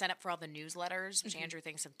I sign up for all the newsletters, which Andrew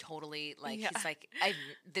thinks I'm totally like, he's like,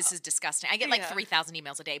 this is disgusting. I get like 3,000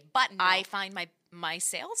 emails a day, but I find my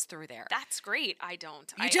sales through there. That's great. I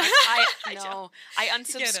don't. You don't? I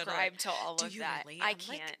unsubscribe to all of that. Really? I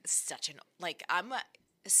can't. I'm a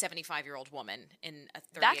 75-year-old woman in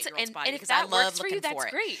a 38-year-old's body and if because that I love works for looking you, that's for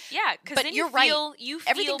it. great. Yeah, because then you're you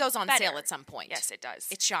feel everything goes on better. sale at some point. Yes, it does.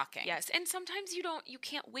 It's shocking. Yes, and sometimes you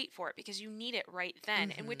can't wait for it because you need it right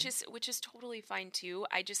then, and which is totally fine too.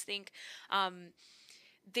 I just think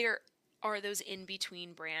there are those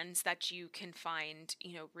in-between brands that you can find,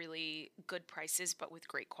 really good prices, but with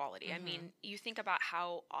great quality. I mean, you think about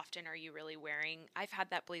how often are you really wearing, I've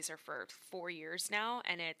had that blazer for 4 years now,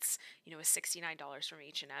 and it's, $69 from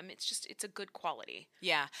H&M. It's a good quality.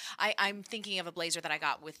 Yeah. I'm thinking of a blazer that I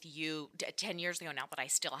got with you 10 years ago now that I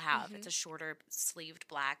still have. It's a shorter sleeved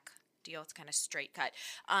black deal. It's kind of straight cut.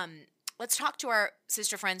 Let's talk to our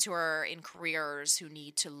sister friends who are in careers who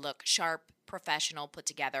need to look sharp, professional, put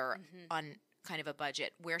together on kind of a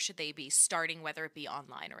budget. Where should they be starting, whether it be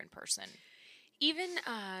online or in person? Even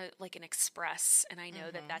like an Express, and I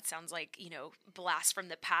know that sounds like, blast from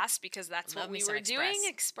the past because that's what we were doing.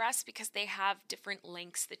 Express because they have different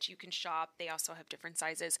lengths that you can shop. They also have different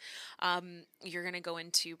sizes. You're going to go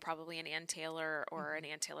into probably an Ann Taylor or an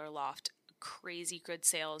Ann Taylor Loft. Crazy good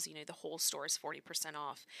sales. The whole store is 40%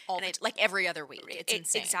 off. Like every other week. It's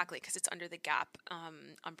insane. Exactly, because it's under the Gap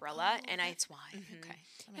umbrella. And that's why. Okay.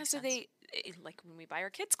 That so sense. like when we buy our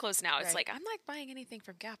kids clothes now, it's like, I'm not buying anything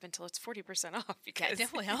from Gap until it's 40% off. Because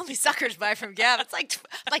definitely. All these suckers buy from Gap. It's like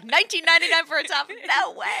 $19.99 for a top.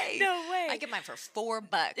 No way. No way. I get mine for $4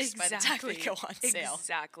 by the time we go on sale.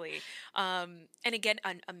 Exactly. And again,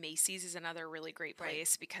 a Macy's is another really great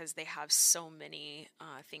place because they have so many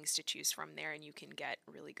things to choose from there, and you can get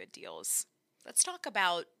really good deals. Let's talk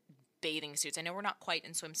about bathing suits. I know we're not quite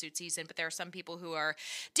in swimsuit season, but there are some people who are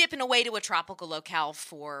dipping away to a tropical locale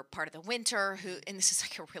for part of the winter and this is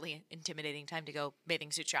like a really intimidating time to go bathing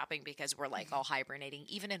suit shopping because we're like all hibernating.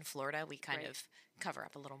 Even in Florida, we kind of cover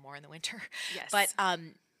up a little more in the winter. Yes. But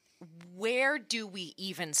where do we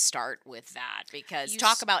even start with that? Because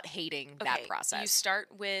talk about hating that process. You start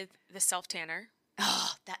with the self-tanner.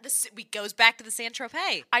 Oh, this goes back to the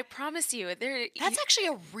Saint-Tropez. I promise you, that's actually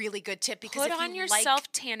a really good tip because put on your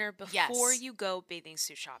self tanner before you go bathing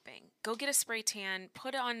suit shopping. Go get a spray tan.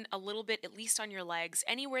 Put on a little bit, at least on your legs,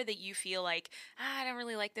 anywhere that you feel like I don't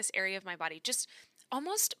really like this area of my body. Just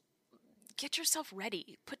almost get yourself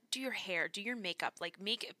ready. Do your hair, do your makeup, like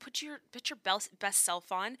put your best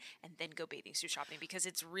self on, and then go bathing suit shopping, because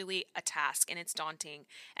it's really a task and it's daunting.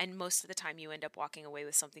 And most of the time, you end up walking away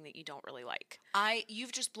with something that you don't really like.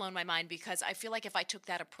 You've just blown my mind, because I feel like if I took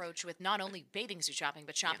that approach with not only bathing suit shopping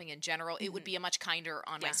but shopping in general, it would be a much kinder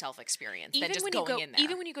on myself experience than just going in there.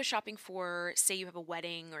 Even when you go shopping for, say, you have a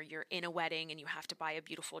wedding or you're in a wedding and you have to buy a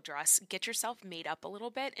beautiful dress, get yourself made up a little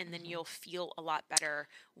bit, and then you'll feel a lot better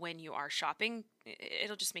when you are shopping.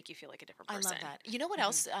 It'll just make you feel like a different person. I love that. You know what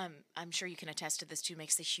else? I'm sure you can attest to this too.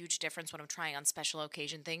 Makes a huge difference when I'm trying on special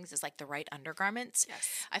occasion things. Is like the right undergarments.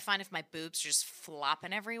 Yes. I find if my boobs are just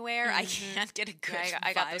flopping everywhere, I can't get a good. Yeah,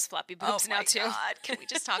 I got those floppy boobs now too. God. Can we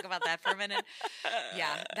just talk about that for a minute?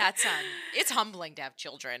 Yeah, that's it's humbling to have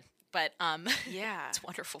children, but yeah, it's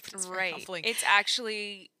wonderful. But it's very humbling. It's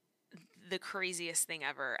actually the craziest thing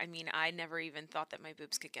ever. I mean, I never even thought that my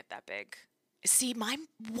boobs could get that big. See, why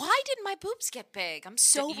did my boobs get big? I'm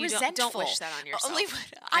so resentful. Don't wish that on yourself.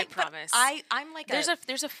 I promise. I'm like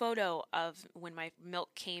there's a photo of when my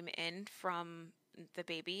milk came in from the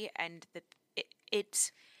baby, and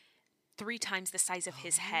it's 3 times the size of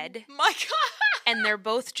his head. My God. And they're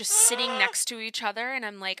both just sitting next to each other, and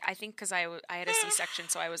I'm like, I think because I had a C-section,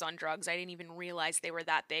 so I was on drugs, I didn't even realize they were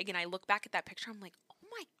that big. And I look back at that picture, I'm like,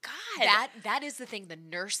 my God. That is the thing. The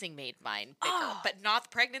nursing made mine bigger, but not the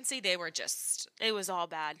pregnancy. They were just. It was all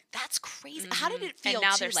bad. That's crazy. How did it feel? And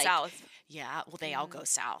now they're south. Yeah, well, they all go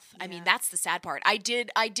south. I mean, that's the sad part. I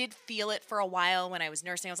did feel it for a while when I was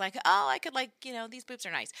nursing. I was like, oh, I could these boobs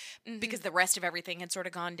are nice, because the rest of everything had sort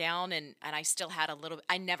of gone down, and I still had a little.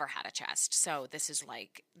 I never had a chest, so this was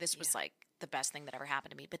like the best thing that ever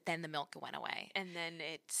happened to me. But then the milk went away, and then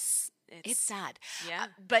it's sad. Yeah,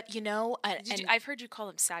 but I've heard you call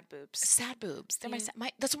them sad boobs. Sad boobs. They're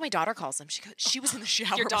that's what my daughter calls them. She was in the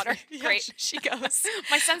shower. Your daughter, great. She goes.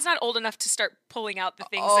 My son's not old enough to start pulling out the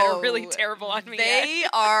things that are really terrible on me. They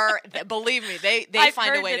are. Believe me, they I've find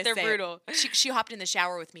heard a way that to they're say brutal. It. She hopped in the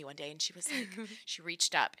shower with me one day, and she was like, she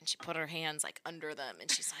reached up and she put her hands like under them,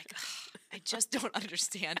 and she's like, I just don't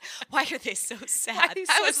understand. Why are they so sad?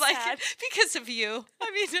 I was like, because of you.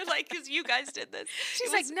 I mean, like, because you guys did this.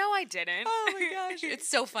 She's like, no, I didn't. Oh my gosh, it's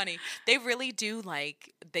so funny. They really do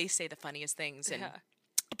they say the funniest things. And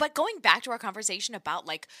but going back to our conversation about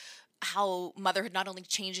like how motherhood not only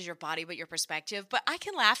changes your body but your perspective, but I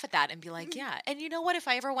can laugh at that and be like, yeah. And you know what? If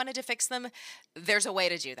I ever wanted to fix them, there's a way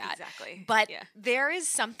to do that. Exactly. But there is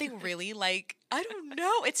something really like, I don't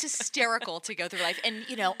know. It's hysterical to go through life. And,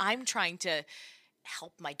 I'm trying to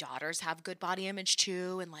help my daughters have good body image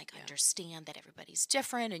too, and like understand that everybody's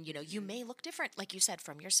different, and you may look different, like you said,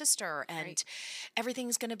 from your sister, and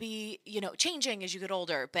everything's going to be changing as you get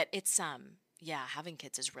older. But it's having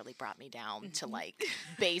kids has really brought me down to like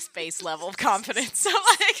base level of confidence. So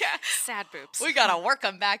like sad boobs. We gotta work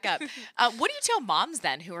them back up. What do you tell moms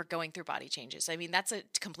then who are going through body changes? I mean, that's a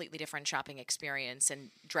completely different shopping experience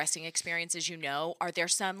and dressing experience, as you know. Are there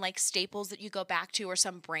some like staples that you go back to, or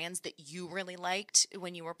some brands that you really liked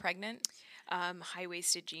when you were pregnant?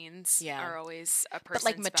 High-waisted jeans are always a person's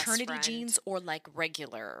but like maternity best friend. Jeans or like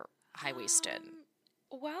regular high-waisted?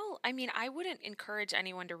 Well, I mean, I wouldn't encourage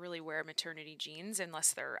anyone to really wear maternity jeans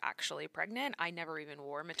unless they're actually pregnant. I never even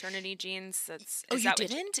wore maternity jeans. You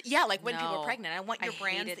didn't? Yeah, like when people were pregnant. I want your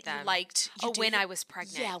brands that you liked. When I was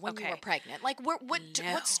pregnant. Yeah, when you were pregnant. Like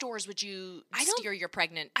what stores would you steer your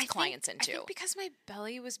pregnant clients into? I think because my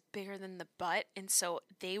belly was bigger than the butt, and so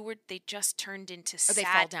they just turned into they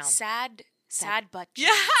fall down. sad butt jeans.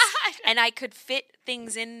 Yeah. And I could fit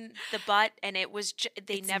things in the butt, and it was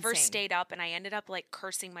they never stayed up, and I ended up like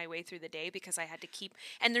cursing my way through the day because I had to keep,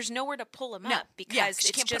 and there's nowhere to pull them up because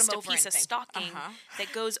it's just a piece of stocking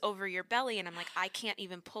that goes over your belly, and I'm like, I can't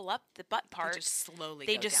even pull up the butt part.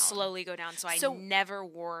 They just slowly go down. So I never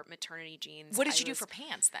wore maternity jeans. What did you do for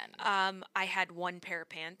pants then? I had one pair of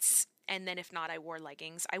pants. And then if not, I wore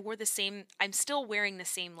leggings. I'm still wearing the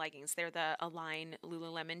same leggings. They're the Align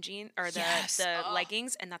Lululemon jean, or the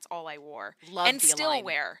leggings, and that's all I wore. Love and the still Align.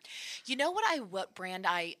 Wear. You know what brand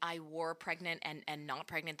I wore pregnant and not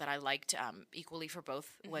pregnant that I liked equally for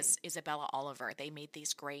both was Isabella Oliver. They made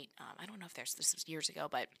these great, I don't know if this was years ago,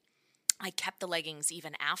 but I kept the leggings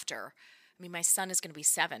even after. I mean, my son is going to be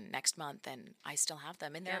 7 next month, and I still have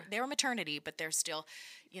them. And they're maternity, but they're still,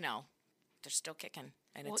 they're still kicking.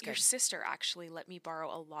 And it's good. Your sister actually let me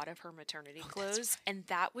borrow a lot of her maternity clothes, and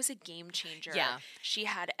that was a game changer. Yeah. She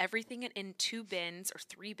had everything in 2 bins or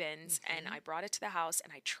 3 bins, and I brought it to the house,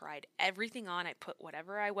 and I tried everything on. I put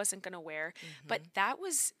whatever I wasn't going to wear. But that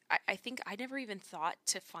was, I think I never even thought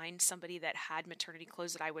to find somebody that had maternity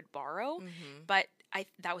clothes that I would borrow. But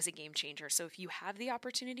that was a game changer. So if you have the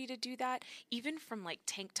opportunity to do that, even from like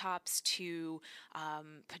tank tops to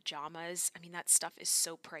pajamas, I mean, that stuff is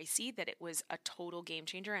so pricey that it was a total game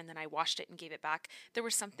changer. And then I washed it and gave it back. There were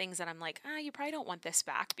some things that I'm like, you probably don't want this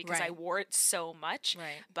back because I wore it so much.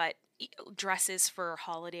 Right. But dresses for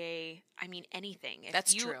holiday, I mean, anything.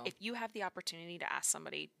 That's true. If you have the opportunity to ask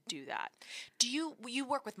somebody, do that. Do you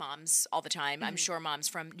work with moms all the time? I'm sure moms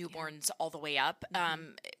from newborns all the way up.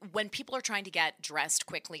 When people are trying to get dressed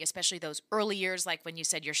quickly, especially those early years, like when you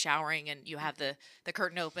said you're showering and you have the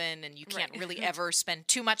curtain open and you can't really ever spend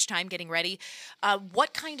too much time getting ready,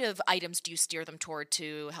 what kind of items do you steer them toward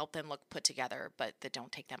to help them look put together, but that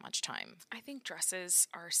don't take that much time? I think dresses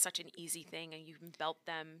are such an easy thing, and you can belt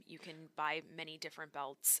them. You can buy many different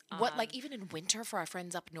belts. What, like even in winter for our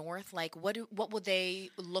friends up north, like what would they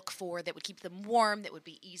look for that would keep them warm, that would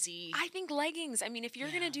be easy? I think leggings. I mean, if you're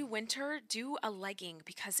going to do winter, do a legging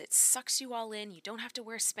because it sucks you all in. You don't have to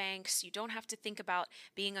wear Spanx. You don't have to think about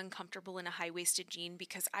being uncomfortable in a high-waisted jean,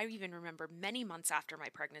 because I even remember many months after my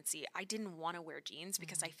pregnancy, I didn't want to wear jeans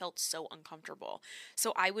because I felt so uncomfortable.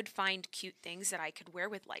 So I would find cute things that I could wear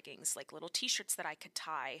with leggings, like little t-shirts that I could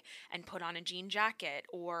tie and put on a jean jacket,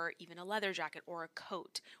 or even a leather jacket or a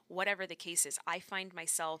coat, whatever the case is. I find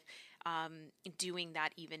myself doing that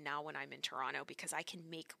even now when I'm in Toronto, because I can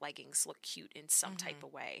make leggings look cute in some type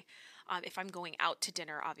of way. If I'm going out to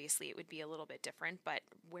dinner, obviously it would be a little bit different, but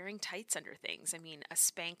wearing tights under things. I mean, a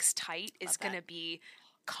Spanx tight is going to be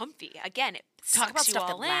comfy. Again, it Talk about sucks you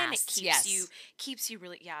stuff all that in. lasts. It keeps you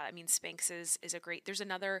really, I mean, Spanx is a great, there's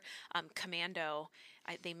another Commando.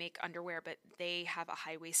 They make underwear, but they have a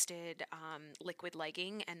high-waisted liquid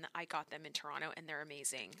legging, and I got them in Toronto, and they're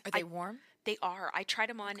amazing. Are they warm? They are. I tried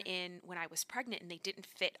them on when I was pregnant, and they didn't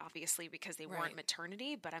fit, obviously, because they weren't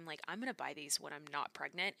maternity. But I'm like, I'm going to buy these when I'm not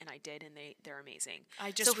pregnant, and I did, and they're amazing.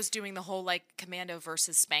 I just was doing the whole like Commando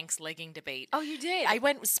versus Spanx legging debate. Oh, you did? I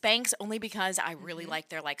went with Spanx only because I really like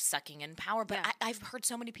their like sucking in power. But I've heard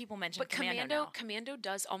so many people mention Commando now. Commando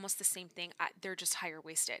does almost the same thing. They're just higher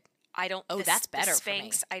waisted. I don't. Oh, that's better the for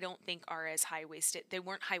me. Spanx, I don't think are as high waisted. They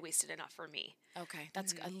weren't high waisted enough for me. Okay,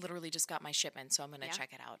 that's I literally just got my shipment, so I'm gonna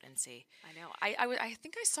check it out and see. I know. I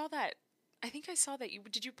think I saw that. I think I saw that.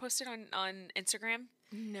 Did you post it on Instagram?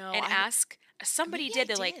 No. And ask somebody did.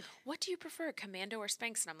 They're like, did. what do you prefer, Commando or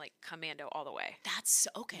Spanx? And I'm like, Commando all the way. That's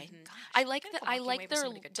okay. Gosh, I like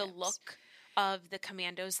the the look of the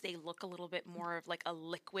Commandos. They look a little bit more of like a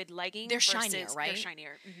liquid legging. They're shinier, right? They're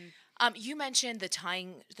shinier. You mentioned the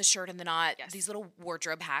tying the shirt in the knot, these little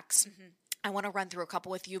wardrobe hacks. I want to run through a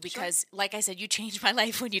couple with you because, like I said, you changed my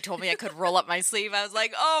life when you told me I could roll up my sleeve. I was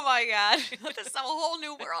like, oh my God, this is a whole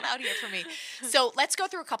new world out here for me. So let's go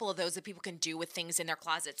through a couple of those that people can do with things in their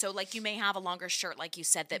closet. So like you may have a longer shirt, like you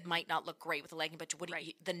said, that might not look great with a legging, but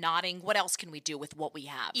the knotting, what else can we do with what we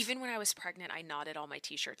have? Even when I was pregnant, I knotted all my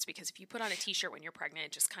t-shirts because if you put on a t-shirt when you're pregnant,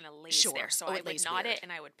 it just kind of lays there. So I would knot it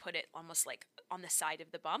and I would put it almost like on the side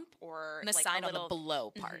of the bump or on the like side on the below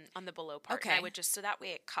part. On the below part. Okay. And I would just, so that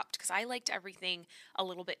way it cupped because I liked everything a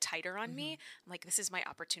little bit tighter on me. I'm like, this is my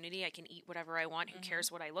opportunity. I can eat whatever I want. Who cares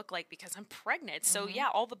what I look like because I'm pregnant. So yeah,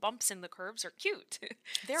 all the bumps and the curves are cute.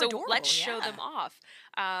 They're so adorable. Let's show them off.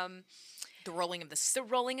 The rolling of the sleeve.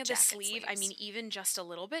 Sleeves. I mean, even just a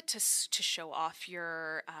little bit to show off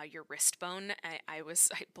your wrist bone. I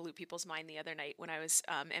blew people's mind the other night when I was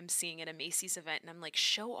emceeing at a Macy's event, and I'm like,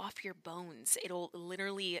 show off your bones. It'll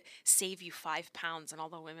literally save you 5 pounds. And all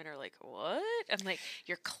the women are like, what? I'm like,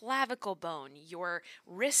 your clavicle bone, your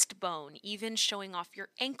wrist bone, even showing off your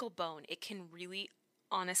ankle bone. It can really,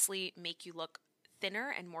 honestly, make you look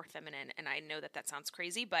thinner and more feminine. And I know that sounds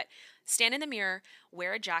crazy, but stand in the mirror,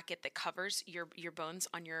 wear a jacket that covers your bones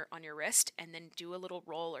on your wrist, and then do a little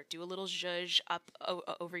roll or do a little zhuzh up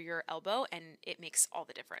over your elbow, and it makes all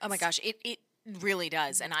the difference. Oh my gosh, it really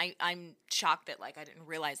does. And I'm shocked that like I didn't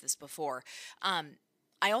realize this before.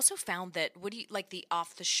 I also found that like the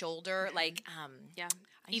off the shoulder, like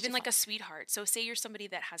even like a sweetheart. So say you're somebody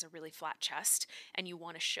that has a really flat chest and you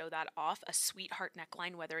want to show that off, a sweetheart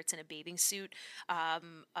neckline, whether it's in a bathing suit, a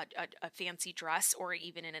fancy dress, or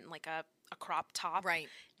even in like a crop top, right?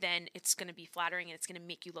 Then it's going to be flattering and it's going to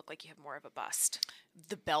make you look like you have more of a bust.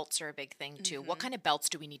 The belts are a big thing too. What kind of belts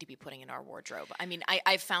do we need to be putting in our wardrobe? I mean,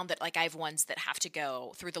 I've found that like I have ones that have to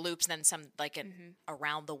go through the loops, and then some like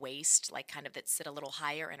around the waist, like kind of that sit a little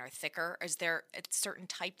higher and are thicker. Is there a certain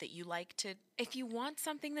type that you like to? If you want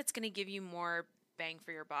something that's going to give you more bang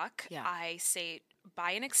for your buck, I say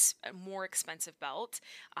buy a more expensive belt.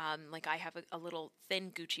 Like I have a little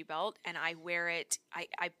thin Gucci belt, and I wear it.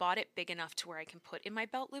 I bought it big enough to where I can put in my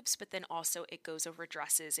belt loops, but then also it goes over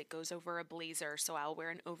dresses. It goes over a blazer. So I'll wear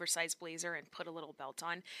an oversized blazer and put a little belt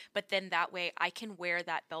on. But then that way I can wear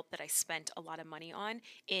that belt that I spent a lot of money on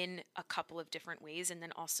in a couple of different ways. And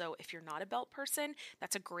then also, if you're not a belt person,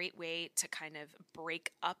 that's a great way to kind of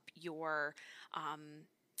break up your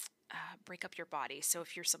body. So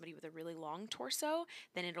if you're somebody with a really long torso,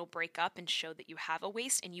 then it'll break up and show that you have a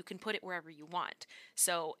waist, and you can put it wherever you want.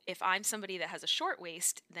 So if I'm somebody that has a short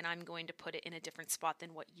waist, then I'm going to put it in a different spot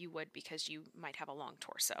than what you would, because you might have a long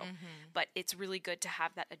torso. But it's really good to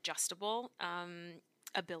have that adjustable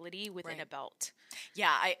ability within a belt.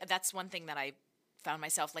 Yeah, that's one thing that I found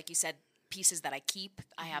myself, like you said, pieces that I keep.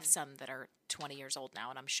 I have some that are 20 years old now,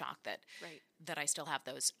 and I'm shocked that I still have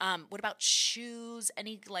those. What about shoes?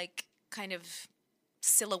 Any like kind of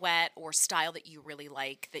silhouette or style that you really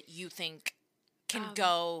like that you think can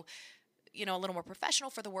go, a little more professional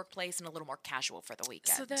for the workplace and a little more casual for the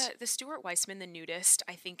weekend? So the Stuart Weitzman, the Nudist,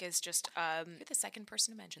 I think is just you're the second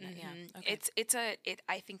person to mention that. Yeah, okay.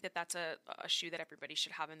 I think that's a shoe that everybody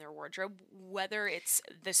should have in their wardrobe, whether it's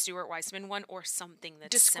the Stuart Weitzman one or something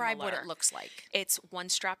that's Describe similar. what it looks like. It's one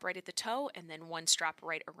strap right at the toe, and then one strap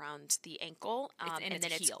right around the ankle, and then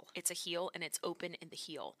it's a heel. It's a heel, and it's open in the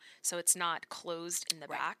heel, so it's not closed in the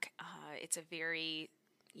back.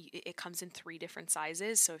 It comes in 3 different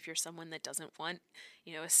sizes. So if you're someone that doesn't want,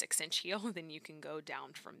 a 6-inch heel, then you can go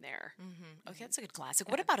down from there. Okay, that's a good classic.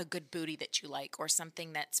 What about a good bootie that you like, or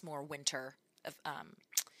something that's more winter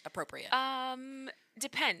appropriate?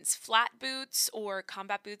 Depends. Flat boots or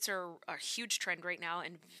combat boots are a huge trend right now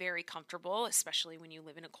and very comfortable, especially when you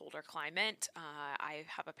live in a colder climate. I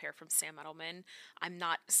have a pair from Sam Edelman. I'm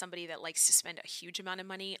not somebody that likes to spend a huge amount of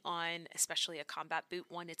money on, especially a combat boot.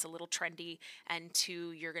 1, it's a little trendy, and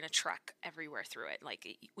 2, you're going to trek everywhere through it.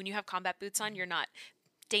 Like when you have combat boots on, you're not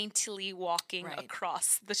daintily walking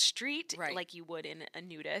across the street like you would in a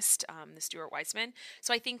Nudist, the Stuart Weitzman.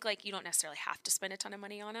 So I think like you don't necessarily have to spend a ton of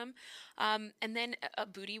money on them. And then a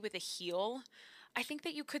bootie with a heel, I think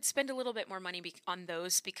that you could spend a little bit more money on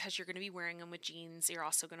those, because you're going to be wearing them with jeans. You're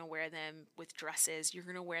also going to wear them with dresses. You're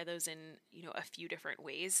going to wear those in, a few different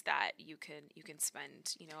ways that you can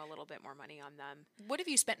spend, a little bit more money on them. What have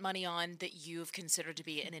you spent money on that you've considered to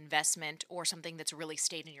be an investment, or something that's really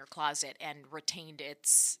stayed in your closet and retained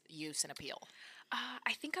its use and appeal?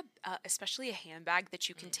 I think especially a handbag that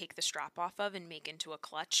you can take the strap off of and make into a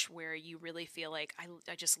clutch, where you really feel like,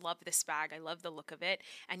 I just love this bag. I love the look of it.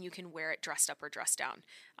 And you can wear it dressed up or dressed down.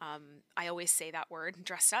 I always say that word,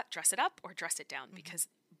 dress it up or dress it down, because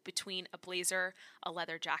between a blazer, a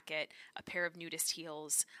leather jacket, a pair of Nudist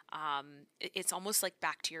heels, it's almost like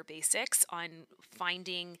back to your basics on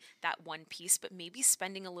finding that one piece, but maybe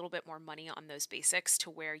spending a little bit more money on those basics to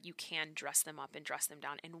where you can dress them up and dress them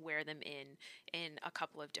down and wear them in a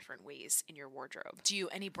couple of different ways in your wardrobe. Do you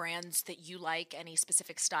any brands that you like, any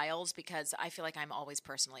specific styles? Because I feel like I'm always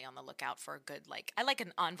personally on the lookout for a good, I like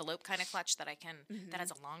an envelope kind of clutch that I can, that has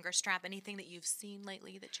a longer strap. Anything that you've seen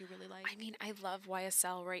lately that you really like? I mean, I love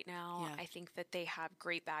YSL right now. I think that they have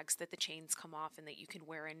great bags that the chains come off and that you can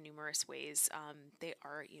wear in numerous ways. They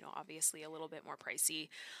are, obviously a little bit more pricey.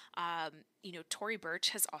 Tory Burch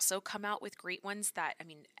has also come out with great ones that,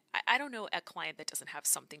 I don't know a client that doesn't have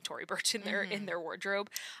something Tory Burch in their wardrobe.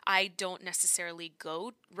 I don't necessarily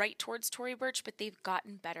go right towards Tory Burch, but they've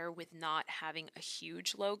gotten better with not having a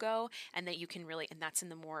huge logo, and that you can really, and that's in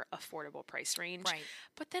the more affordable price range. Right.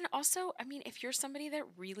 But then also, if you're somebody that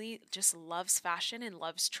really just loves fashion and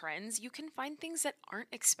loves trends, you can find things that aren't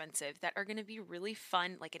expensive that are going to be really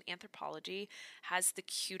fun. Like an Anthropologie has the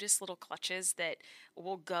cutest little clutches that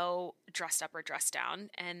will go dressed up or dressed down,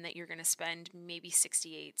 and that you're going to spend maybe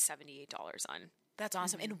 $68, $78 on. That's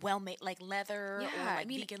awesome. And well-made, like leather or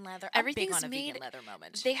vegan leather. Everything's I'm big on a made, vegan leather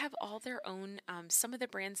moment. They have all their own, some of the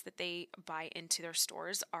brands that they buy into their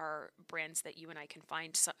stores are brands that you and I can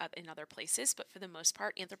find in other places. But for the most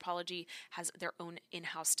part, Anthropologie has their own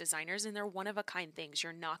in-house designers, and they're one-of-a-kind things.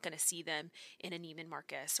 You're not going to see them in a Neiman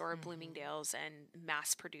Marcus or a Bloomingdale's and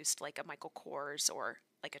mass-produced like a Michael Kors or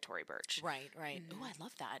like a Tory Burch. Right. Oh, I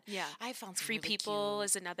love that. Yeah. I found some Free really People cute.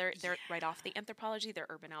 is another, they're right off the Anthropologie, they're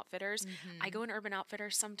Urban Outfitters. I go in Urban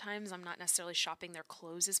Outfitters sometimes. I'm not necessarily shopping their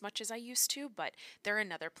clothes as much as I used to, but they're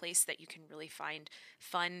another place that you can really find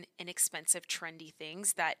fun, inexpensive, trendy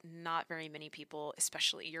things that not very many people,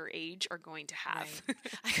 especially your age, are going to have. Right.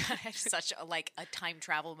 I have such a time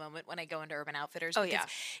travel moment when I go into Urban Outfitters. Oh, yeah.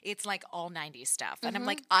 It's like all 90s stuff. And I'm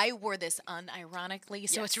like, I wore this unironically,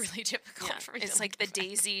 so it's really difficult for me. It's to like the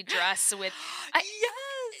Daisy dress with...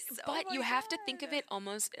 yes! But Oh you my have to think God. of it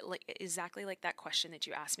almost like exactly like that question that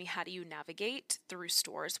you asked me. How do you navigate through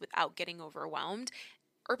stores without getting overwhelmed?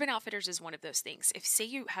 Urban Outfitters is one of those things. If, say,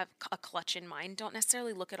 you have a clutch in mind, don't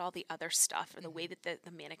necessarily look at all the other stuff or the way that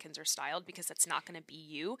the mannequins are styled, because that's not going to be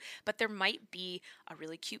you. But there might be a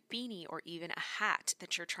really cute beanie or even a hat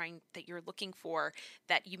that you're looking for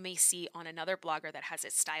that you may see on another blogger that has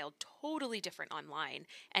it styled totally different online,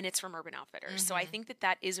 and it's from Urban Outfitters. So I think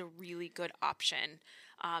that is a really good option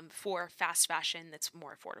for fast fashion that's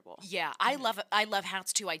more affordable. Yeah, I love it. I love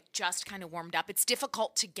hats too. I just kind of warmed up. It's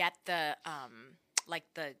difficult to get the like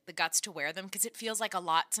the guts to wear them, because it feels like a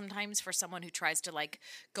lot sometimes for someone who tries to like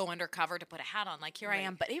go undercover to put a hat on. Like, here I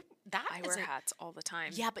am, but I wear hats all the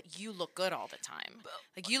time. Yeah, but you look good all the time.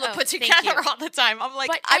 Like, you look put thank together you. all the time. I'm like,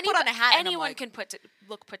 But I put on a hat and I'm anyone like, can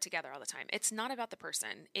look put together all the time. It's not about the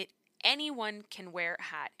person. Anyone can wear a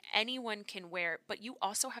hat. Anyone can wear, but you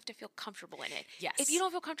also have to feel comfortable in it. Yes. If you don't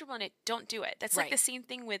feel comfortable in it, don't do it. That's like the same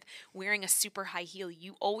thing with wearing a super high heel.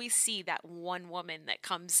 You always see that one woman that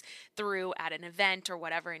comes through at an event or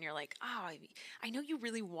whatever, and you're like, oh, I know you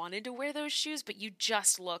really wanted to wear those shoes, but you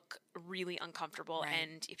just look really uncomfortable. Right.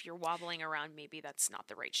 And if you're wobbling around, maybe that's not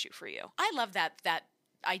the right shoe for you. I love that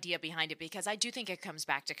idea behind it, because I do think it comes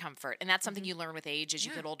back to comfort, and that's something you learn with age as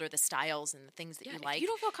you get older, the styles and the things that you like. If you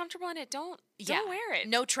don't feel comfortable in it, don't wear it.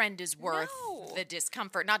 No trend is worth the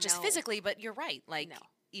discomfort, not just physically, but you're right, like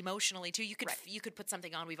emotionally too. You could put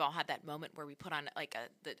something on. We've all had that moment where we put on like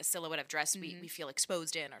a silhouette of dress we feel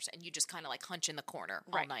exposed in, and you just kind of like hunch in the corner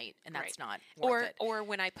all night, and that's not worth it. Or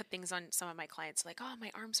when I put things on some of my clients, like, oh,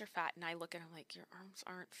 my arms are fat, and I look at them like, your arms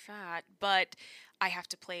aren't fat, but I have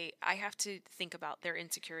to think about their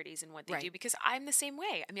insecurities and what they do, because I'm the same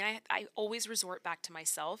way. I mean, I always resort back to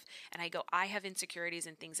myself, and I go, I have insecurities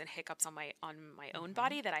and things and hiccups on my own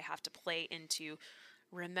body that I have to play into.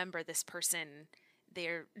 Remember, this person,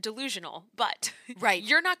 they're delusional, but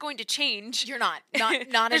you're not going to change. You're not.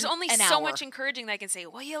 Not There's only so much encouraging that I can say,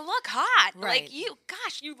 well, you look hot. Right. Like, you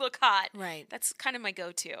look hot. Right. That's kind of my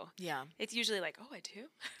go-to. Yeah. It's usually like, oh, I do?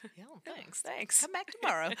 Yeah, thanks. Thanks. Come back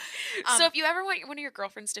tomorrow. So if you ever want one of your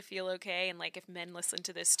girlfriends to feel okay, and like if men listen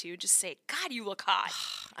to this too, just say, God, you look hot.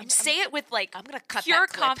 Say it with like I'm gonna cut pure that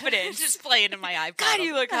clip. confidence. Just play it in my iPod. God,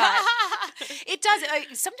 you look hot. It does.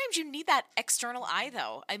 Sometimes you need that external eye,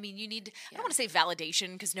 though. I mean, you need, I don't want to say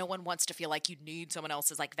validation, because no one wants to feel like you need someone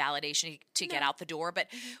else's like validation to get out the door. But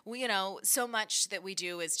we, so much that we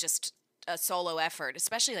do is just a solo effort,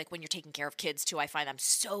 especially like when you're taking care of kids too. I find I'm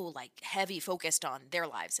so like heavy focused on their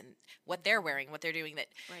lives and what they're wearing, what they're doing, that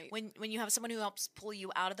when you have someone who helps pull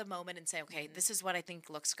you out of the moment and say, okay, this is what I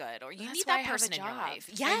think looks good, or you need that person in your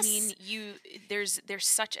life. Yes. I mean, there's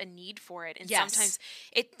such a need for it. And sometimes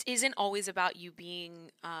it isn't always about you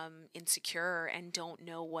being insecure and don't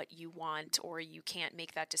know what you want, or you can't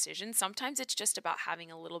make that decision. Sometimes it's just about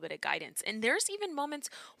having a little bit of guidance. And there's even moments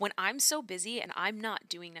when I'm so busy and I'm not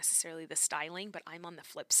doing necessarily the styling, but I'm on the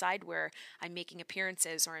flip side where I'm making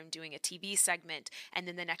appearances or I'm doing a TV segment, and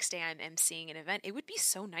then the next day I'm emceeing an event. It would be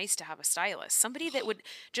so nice to have a stylist, somebody that would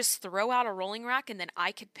just throw out a rolling rack and then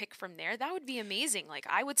I could pick from there. That would be amazing. Like,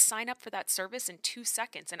 I would sign up for that service in 2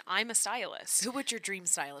 seconds, and I'm a stylist. Who would your dream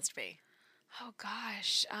stylist be? Oh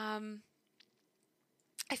gosh.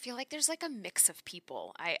 I feel like there's like a mix of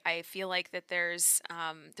people. I feel like that there's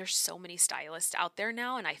so many stylists out there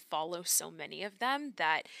now, and I follow so many of them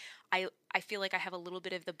that I feel like I have a little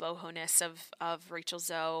bit of the boho-ness of Rachel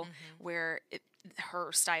Zoe, where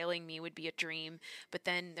her styling me would be a dream. But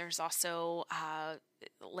then there's also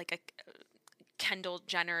like a Kendall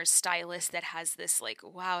Jenner's stylist that has this like,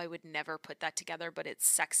 wow, I would never put that together, but it's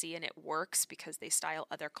sexy and it works, because they style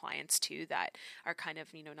other clients too that are kind of,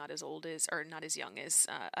 not as old as, or not as young as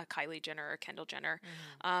a Kylie Jenner or Kendall Jenner.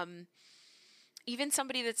 Even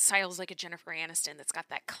somebody that styles like a Jennifer Aniston, that's got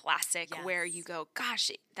that classic where you go, gosh,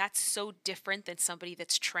 that's so different than somebody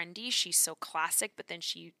that's trendy. She's so classic, but then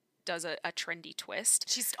she does a trendy twist.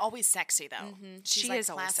 She's always sexy, though. She's She like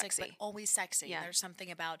is always classic, sexy. but always sexy. Yeah. There's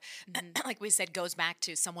something about, like we said, goes back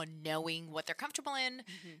to someone knowing what they're comfortable in,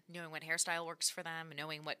 knowing what hairstyle works for them,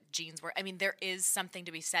 knowing what jeans work. I mean, there is something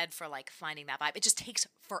to be said for like finding that vibe. It just takes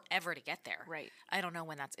forever to get there. Right. I don't know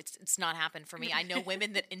when it's not happened for me. I know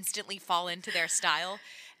women that instantly fall into their style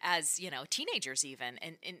as, teenagers even,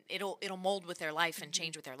 and it'll mold with their life and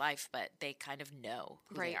change with their life, but they kind of know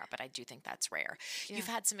who they are. But I do think that's rare. Yeah. You've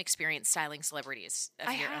had some experience styling celebrities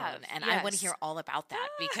of your own, and I want to hear all about that,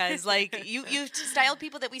 because like you've styled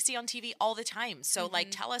people that we see on TV all the time. So like,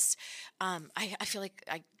 tell us, I feel like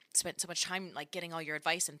I spent so much time like getting all your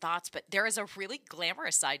advice and thoughts, but there is a really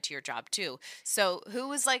glamorous side to your job too. So who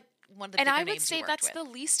was like one of the bigger names you worked with? And I would say that's the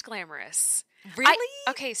least glamorous. Really?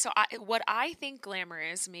 Okay, so what I think glamour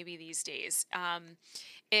is maybe these days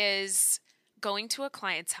is going to a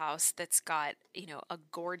client's house that's got, a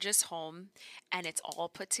gorgeous home and it's all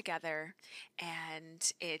put together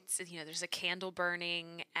and it's, there's a candle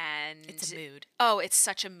burning and It's a mood. Oh, it's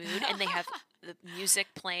such a mood. And they have the music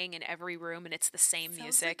playing in every room and it's the same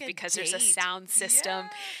music like a because there's a date. sound system Yeah.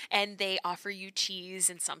 and they offer you cheese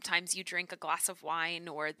and sometimes you drink a glass of wine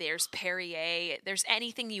or there's Perrier. There's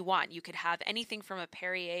anything you want. You could have anything from a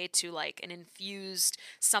Perrier to like an infused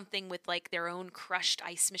something with like their own crushed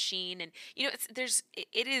ice machine. And,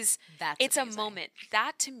 That's it's a amazing. moment.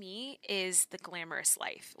 That to me is the glamorous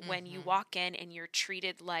life. When you walk in and you're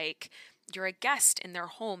treated like you're a guest in their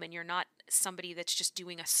home and you're not somebody that's just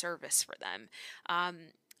doing a service for them.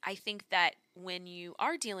 I think that when you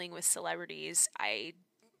are dealing with celebrities, I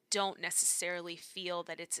don't necessarily feel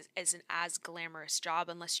that it's as glamorous job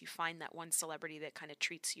unless you find that one celebrity that kind of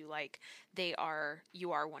treats you like you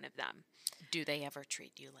are one of them. Do they ever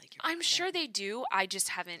treat you like you're? I'm sure they do.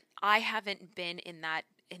 I haven't been in that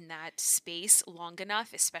space long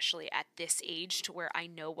enough, especially at this age, to where I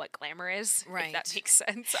know what glamour is. Right. If that makes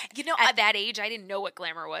sense. At At that age, I didn't know what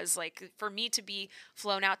glamour was. Like for me to be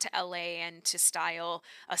flown out to LA and to style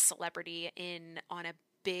a celebrity on a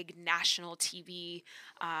big national TV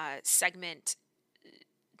segment,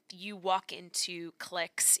 you walk into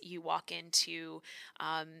cliques, you walk into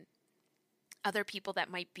other people that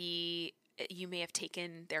might be, you may have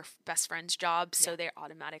taken their best friend's job, so they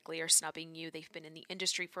automatically are snubbing you. They've been in the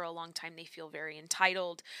industry for a long time. They feel very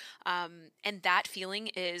entitled. And that feeling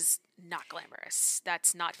is not glamorous.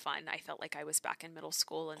 That's not fun. I felt like I was back in middle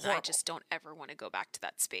school, and Horrible. I just don't ever want to go back to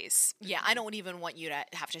that space. Yeah, I don't even want you to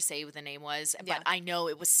have to say who the name was, but Yeah. I know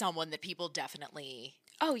it was someone that people definitely.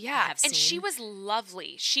 Oh, yeah. have And she seen. was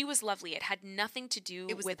lovely. She was lovely. It had nothing to do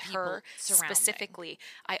It was the with people her surrounding. specifically.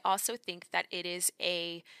 I also think that it is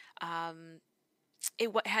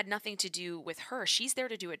had nothing to do with her. She's there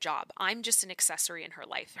to do a job. I'm just an accessory in her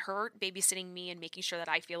life. Her babysitting me and making sure that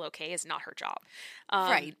I feel okay is not her job.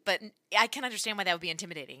 Right, but I can understand why that would be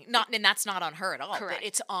intimidating. And that's not on her at all. Correct. But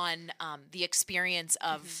it's on the experience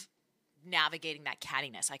of navigating that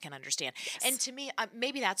cattiness. I can understand. Yes. And to me,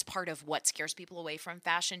 maybe that's part of what scares people away from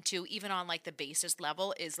fashion too, even on like the basest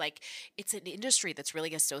level, is like it's an industry that's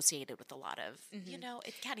really associated with a lot of,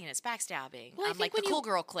 it's cattiness, backstabbing, Well, I think like the when cool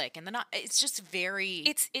girl clique, and it's just very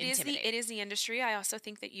intimidating. it is the industry. I also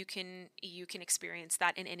think that you can experience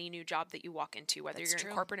that in any new job that you walk into, whether That's you're true.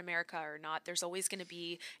 in corporate America or not. There's always going to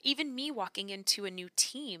be, even me walking into a new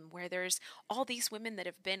team where there's all these women that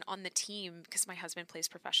have been on the team, because my husband plays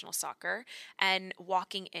professional soccer, and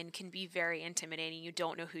walking in can be very intimidating. You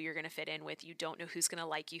don't know who you're going to fit in with. You don't know who's going to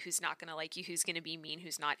like you, who's not going to like you, who's going to be mean,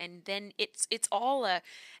 who's not. And then it's all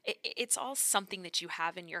something that you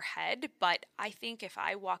have in your head. But I think if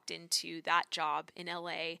I walked into that job in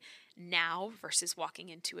LA now versus walking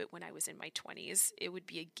into it when I was in my 20s, it would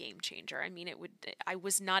be a game changer. I mean, I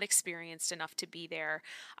was not experienced enough to be there.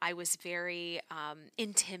 I was very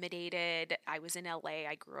intimidated. I was in LA.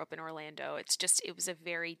 I grew up in Orlando. It was a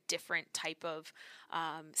very different type of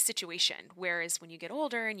situation. Whereas when you get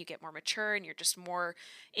older and you get more mature and you're just more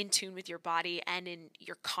in tune with your body and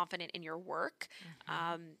you're confident in your work,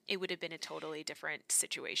 it would have been a totally different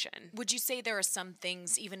situation. Would you say there are some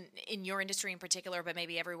things, even in your industry in particular, but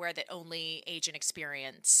maybe everywhere, that only age and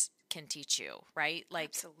experience can teach you, right? Like,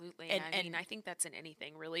 absolutely. And, I mean, I think that's in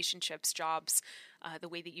anything, relationships, jobs, the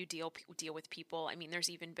way that you deal with people. I mean, there's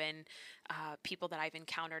even been people that I've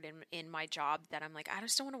encountered in my job that I'm like, I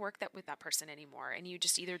just don't want to work with that person anymore. And you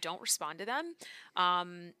just either don't respond to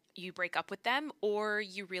them, you break up with them, or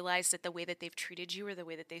you realize that the way that they've treated you or the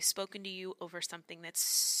way that they've spoken to you over something that's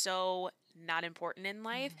so not important in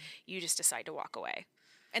life, you just decide to walk away.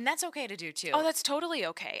 and that's okay to do too. Oh, that's totally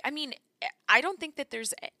okay. I mean, I don't think that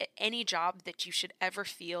there's any job that you should ever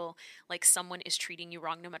feel like someone is treating you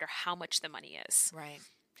wrong, no matter how much the money is. Right.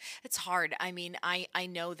 It's hard. I mean, I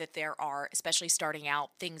know that there are, especially starting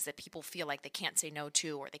out, things that people feel like they can't say no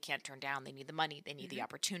to or they can't turn down. They need the money. They need the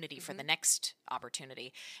opportunity for the next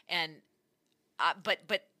opportunity. And but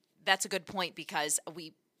that's a good point, because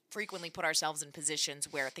we frequently put ourselves in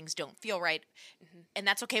positions where things don't feel right, and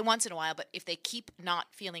that's okay once in a while. But if they keep not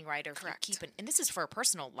feeling right, or if you Correct. and this is for our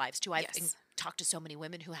personal lives too. I've Yes. talked to so many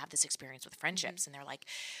women who have this experience with friendships, and they're like,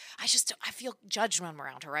 I feel judged when I'm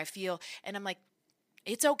around her. And I'm like,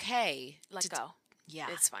 it's okay. Let go. Yeah,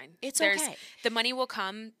 It's fine. It's okay. The money will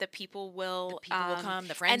come. The people will. come.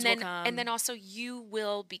 The friends will come. And then also you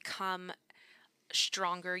will become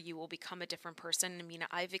stronger. You will become a different person. I mean,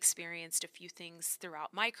 I've experienced a few things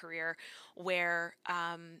throughout my career where,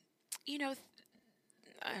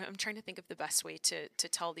 I'm trying to think of the best way to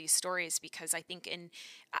tell these stories, because I think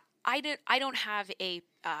I don't have a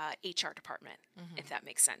HR department, if that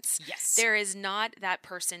makes sense. Yes. There is not that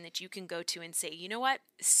person that you can go to and say, you know what,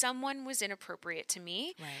 someone was inappropriate to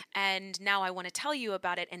me, Right. and now I want to tell you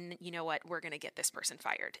about it, and you know what, we're going to get this person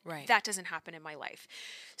fired. Right. That doesn't happen in my life.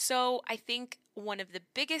 So I think one of the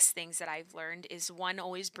biggest things that I've learned is, one,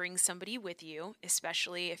 always bring somebody with you,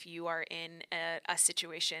 especially if you are in a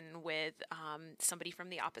situation with somebody from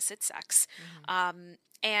the opposite sex.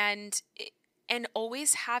 And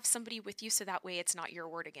always have somebody with you, so that way it's not your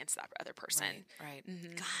word against that other person. Right.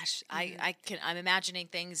 Gosh, I'm imagining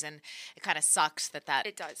things, and it kind of sucks that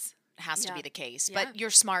It does. has to be the case. Yeah. But you're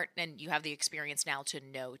smart, and you have the experience now to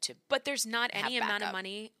know to. But there's not any amount of backup.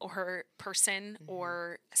 money or person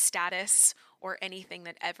or status or anything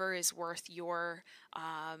that ever is worth your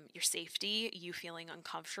safety, you feeling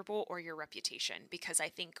uncomfortable, or your reputation. Because I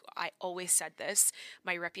think I always said this,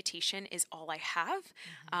 my reputation is all I have.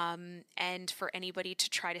 And for anybody to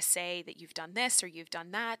try to say that you've done this or you've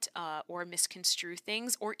done that, or misconstrue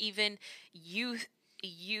things, or even you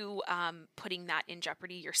putting that in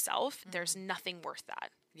jeopardy yourself, there's nothing worth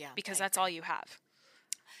that. Yeah, because that's all you have.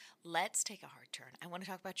 Let's take a hard turn. I want to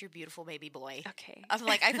talk about your beautiful baby boy. Okay. I feel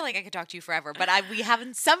like I could talk to you forever, but we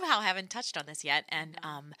haven't touched on this yet. And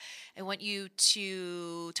I want you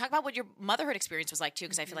to talk about what your motherhood experience was like too,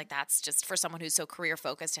 because I feel like that's just, for someone who's so career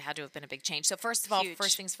focused, it had to have been a big change. So first of all,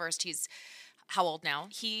 first things first, he's how old now?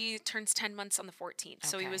 He turns 10 months on the 14th.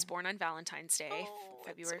 So he was born on Valentine's Day,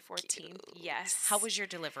 February 14th. Cute. Yes. How was your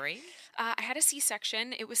delivery? I had a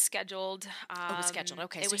C-section. It was scheduled. It was scheduled.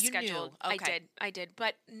 Okay. It So was you scheduled. knew. Okay. I did,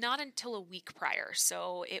 but not until a week prior.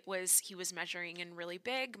 So he was measuring in really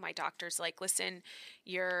big. My doctor's like, listen,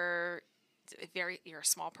 you're a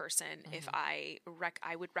small person. If I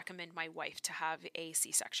would recommend my wife to have a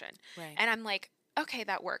C-section. Right. And I'm like, okay,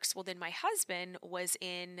 that works. Well, then my husband was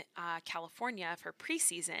in California for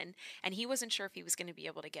preseason, and he wasn't sure if he was going to be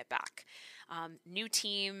able to get back. New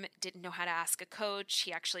team, didn't know how to ask a coach.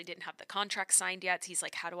 He actually didn't have the contract signed yet. He's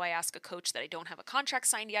like, how do I ask a coach that I don't have a contract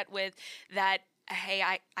signed yet with, that, hey,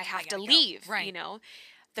 I have to leave, right. you know?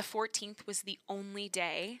 The 14th was the only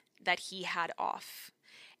day that he had off.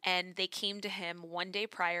 And they came to him one day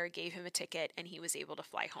prior, gave him a ticket, and he was able to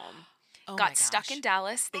fly home. Got stuck in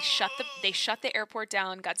Dallas. They shut the airport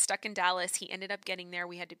down. Got stuck in Dallas. He ended up getting there.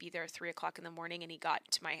 We had to be there at 3:00 in the morning, and he got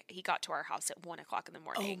to our house at 1:00 in the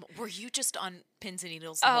morning. Were you just on pins and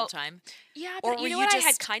needles the whole time? Yeah, but you know what? I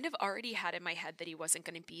had kind of already had in my head that he wasn't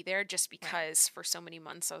going to be there, just because for so many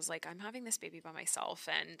months I was like, I'm having this baby by myself,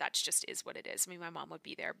 and that's just is what it is. I mean, my mom would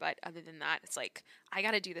be there, but other than that, it's like, I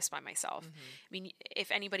got to do this by myself. I mean, if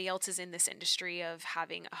anybody else is in this industry of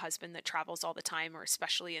having a husband that travels all the time, or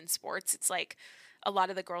especially in sports, it's like a lot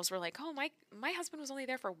of the girls were like, oh, my husband was only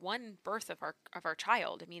there for one birth of our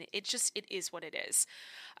child. I mean, it is what it is.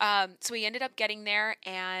 So he ended up getting there,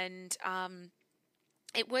 and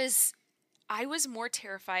I was more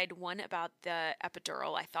terrified, one, about the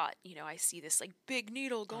epidural. I thought, I see this like big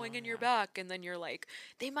needle going in your back, and then you're like,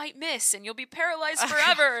 they might miss and you'll be paralyzed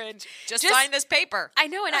forever. And just sign this paper. I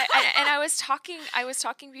know. And I was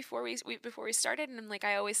talking before we started, and I'm like,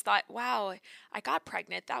 I always thought, wow, I got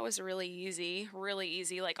pregnant. That was really easy,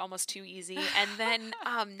 like almost too easy. And then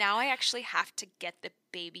now I actually have to get the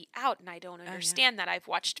baby out, and I don't understand that. I've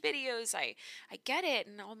watched videos, I get it,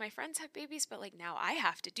 and all my friends have babies, but like now I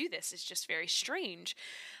have to do this. It's just very strange.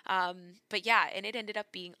 But yeah, and it ended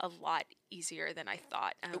up being a lot easier than I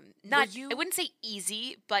thought. I wouldn't say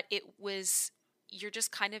easy, but it was, you're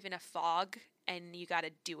just kind of in a fog, and you got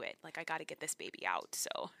to do it. Like, I got to get this baby out.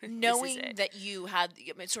 So knowing that you had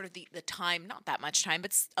sort of the time, not that much time,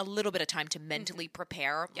 but a little bit of time to mentally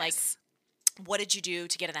prepare, yes. like, what did you do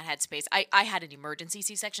to get in that headspace? I had an emergency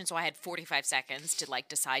C-section, so I had 45 seconds to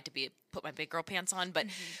decide to put my big girl pants on. But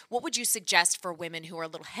what would you suggest for women who are a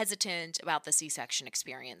little hesitant about the C-section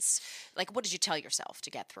experience? Like, what did you tell yourself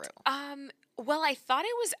to get through? Well, I thought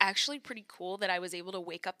it was actually pretty cool that I was able to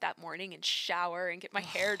wake up that morning and shower and get my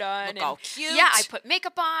hair done. Look all cute. Yeah, I put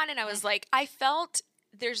makeup on, and I was like, I felt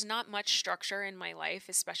there's not much structure in my life,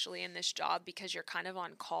 especially in this job, because you're kind of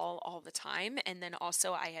on call all the time. And then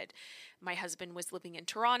also my husband was living in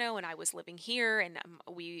Toronto, and I was living here, and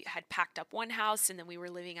we had packed up one house, and then we were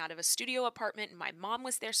living out of a studio apartment, and my mom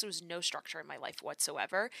was there. So there was no structure in my life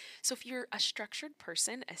whatsoever. So if you're a structured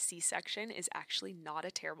person, a C-section is actually not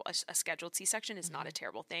a terrible, a scheduled C-section is not a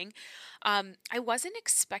terrible thing. I wasn't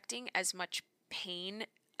expecting as much pain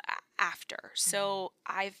after. So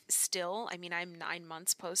I've still, I mean, I'm 9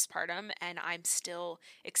 months postpartum and I'm still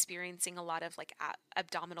experiencing a lot of like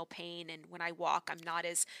abdominal pain. And when I walk, I'm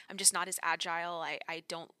just not as agile. I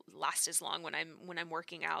don't last as long when I'm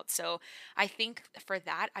working out. So I think for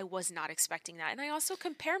that, I was not expecting that. And I also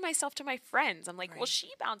compare myself to my friends. I'm like, well, she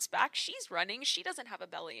bounced back. She's running. She doesn't have a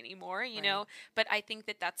belly anymore, you know? But I think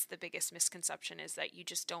that that's the biggest misconception, is that you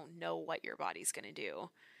just don't know what your body's going to do.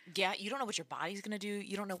 Yeah, you don't know what your body's going to do.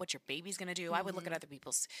 You don't know what your baby's going to do. I would look at other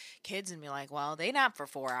people's kids and be like, well, they nap for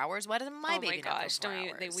 4 hours. Why doesn't my baby nap for 4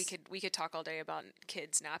 hours? We could talk all day about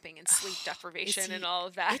kids napping and sleep deprivation and all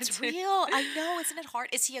of that. It's real. I know. Isn't it hard?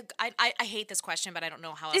 Is he I hate this question, but I don't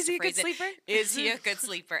know how else to phrase it. Is he a good sleeper? Is he a good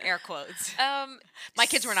sleeper? Air quotes. My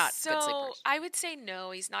kids were not good sleepers. I would say no,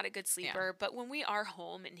 he's not a good sleeper. But when we are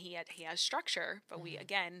home and he has structure, but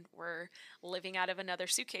we're living out of another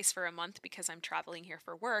suitcase for a month because I'm traveling here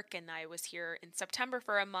for work, and I was here in September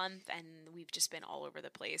for a month, and we've just been all over the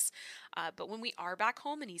place. But when we are back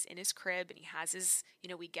home and he's in his crib and he has his,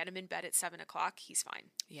 we get him in bed at 7:00, he's fine.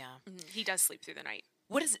 Yeah. He does sleep through the night.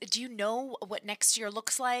 Do you know what next year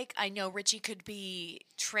looks like? I know Richie could be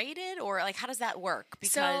traded, or like, how does that work?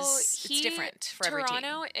 Because it's different for every team.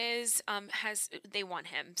 Toronto they want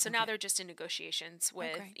him. So now they're just in negotiations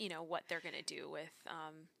with, what they're going to do with,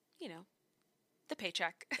 the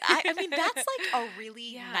paycheck. I mean, that's like a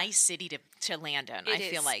really nice city to land in. I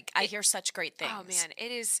feel like I hear such great things. Oh man,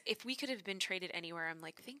 it is. If we could have been traded anywhere, I'm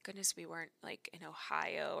like, thank goodness we weren't like in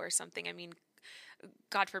Ohio or something. I mean,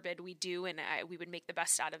 God forbid we do, and we would make the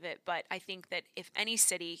best out of it. But I think that if any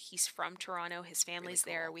city, he's from Toronto, his family's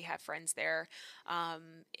really cool. There, we have friends there,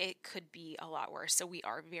 it could be a lot worse. So we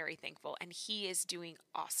are very thankful, and he is doing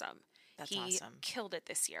awesome. He awesome. Killed it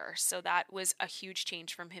this year. So that was a huge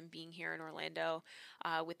change from him being here in Orlando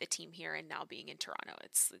with the team here and now being in Toronto.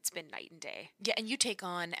 It's been night and day. Yeah, and you take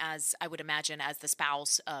on, as I would imagine, as the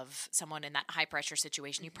spouse of someone in that high pressure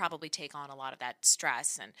situation, you probably take on a lot of that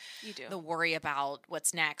stress and you do. The worry about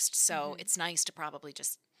what's next. So it's nice to probably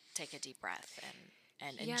just take a deep breath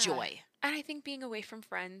and enjoy. And I think being away from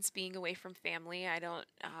friends, being away from family, I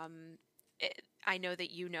know that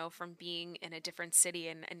from being in a different city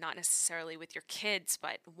and not necessarily with your kids,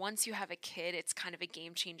 but once you have a kid, it's kind of a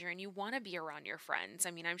game changer and you want to be around your friends.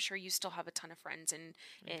 I mean, I'm sure you still have a ton of friends in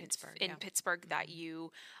Pittsburgh that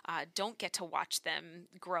you don't get to watch them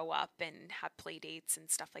grow up and have play dates and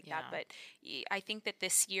stuff like that. But I think that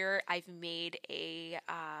this year I've made a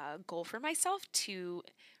goal for myself to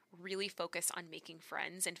really focus on making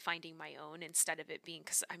friends and finding my own instead of it being,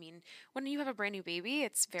 because I mean, when you have a brand new baby,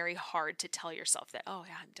 it's very hard to tell yourself that, oh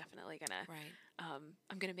yeah, I'm definitely gonna,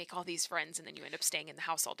 I'm gonna make all these friends, and then you end up staying in the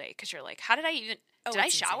house all day because you're like, how did I even? Did I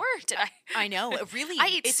shower? Insane. I know, really. I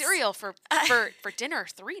ate cereal for dinner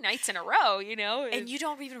 3 nights in a row, and you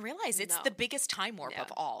don't even realize it's the biggest time warp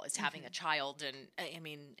of all is having a child, and I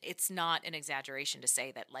mean, it's not an exaggeration to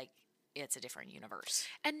say that like. It's a different universe.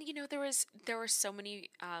 And, there were so many,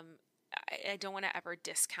 I don't want to ever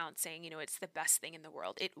discount saying, it's the best thing in the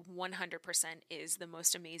world. It 100% is the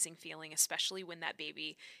most amazing feeling, especially when that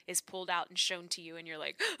baby is pulled out and shown to you and you're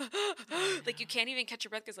like, like you can't even catch your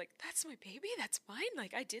breath because like, that's my baby. That's mine.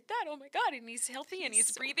 Like I did that. Oh my God. And he's healthy and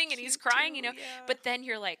he's so breathing and he's crying, but then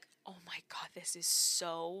you're like, oh my God, this is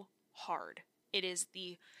so hard. It is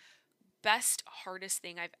the hardest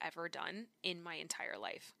thing I've ever done in my entire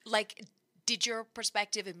life. Like, did your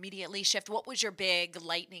perspective immediately shift? What was your big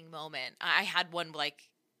lightning moment? I had one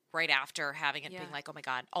like right after having it being like, oh my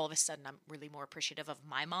God, all of a sudden I'm really more appreciative of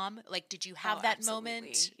my mom. Like, did you have that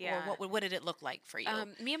moment? Yeah. Or what did it look like for you?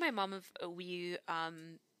 Me and my mom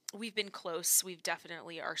we've been close. We've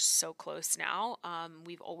definitely are so close now.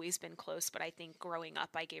 We've always been close, but I think growing up,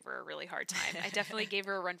 I gave her a really hard time. I definitely gave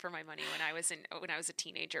her a run for my money when I was a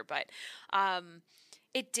teenager, but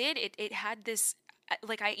it had this,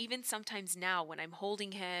 like I even sometimes now when I'm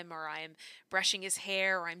holding him or I'm brushing his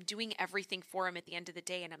hair or I'm doing everything for him at the end of the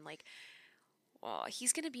day, and I'm like, well,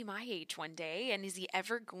 he's going to be my age one day, and is he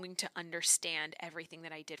ever going to understand everything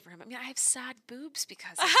that I did for him? I mean, I have sad boobs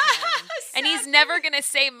because of him. And he's never going to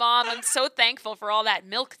say, Mom, I'm so thankful for all that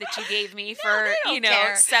milk that you gave me for,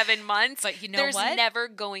 7 months. But there's never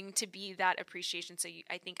going to be that appreciation. So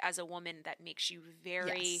I think as a woman, that makes you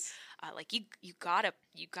very, like you gotta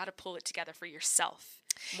pull it together for yourself.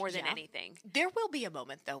 More than anything. There will be a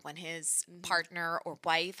moment, though, when his partner or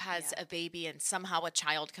wife has a baby and somehow a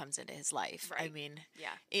child comes into his life. Right. I mean,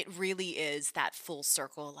 it really is that full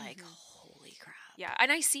circle, like, holy crap. Yeah.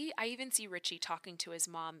 And I even see Richie talking to his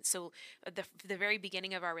mom. So the very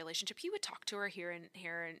beginning of our relationship, he would talk to her here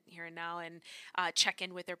and now and check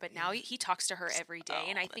in with her. But now he talks to her every day.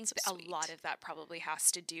 And I think so a lot of that probably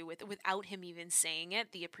has to do with, without him even saying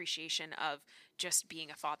it, the appreciation of just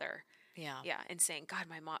being a father. Yeah. Yeah. And saying, God,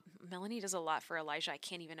 my mom, Melanie does a lot for Elijah. I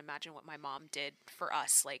can't even imagine what my mom did for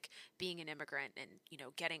us, like being an immigrant and,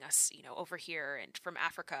 getting us, over here and from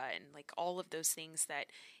Africa and like all of those things that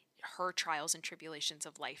her trials and tribulations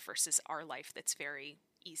of life versus our life that's very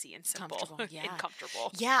easy and simple and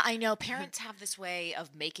comfortable. Yeah, I know. Parents have this way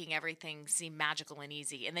of making everything seem magical and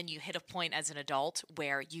easy. And then you hit a point as an adult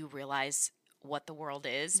where you realize what the world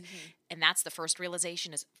is. Mm-hmm. And that's the first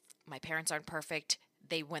realization is my parents aren't perfect.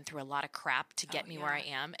 They went through a lot of crap to get me where I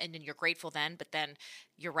am. And then you're grateful then, but then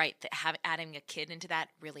you're right that adding a kid into that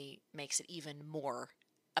really makes it even more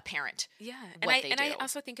apparent. Yeah. And I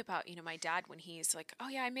also think about, my dad when he's like, oh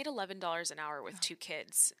yeah, I made $11 an hour with 2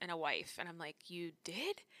 kids and a wife. And I'm like, you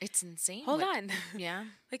did? It's insane. Hold on. Yeah.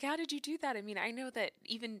 Like, how did you do that? I mean, I know that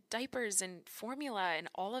even diapers and formula and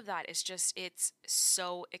all of that is just, it's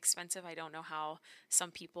so expensive. I don't know how some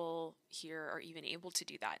people here are even able to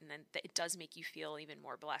do that. And then it does make you feel even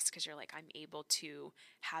more blessed because you're like, I'm able to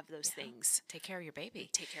have those things. Take care of your baby.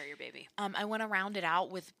 I want to round it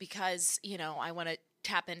out with, because, I want to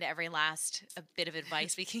tap into every last bit of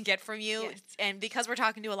advice we can get from you. Yes. And because we're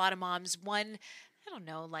talking to a lot of moms, one, I don't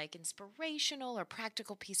know, like inspirational or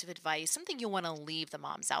practical piece of advice, something you want to leave the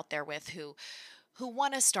moms out there with who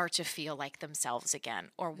want to start to feel like themselves again,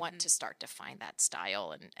 or want to start to find that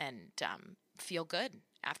style and feel good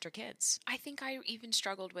after kids. I think I even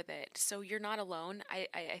struggled with it. So you're not alone.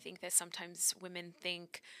 I think that sometimes women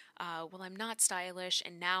think, well, I'm not stylish,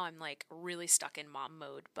 and now I'm like really stuck in mom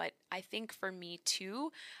mode. But I think for me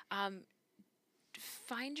too,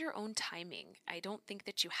 find your own timing. I don't think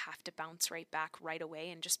that you have to bounce right back right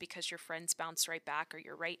away. And just because your friends bounce right back, or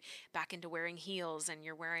you're right back into wearing heels and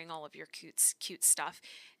you're wearing all of your cute stuff,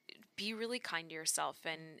 be really kind to yourself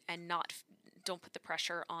and don't put the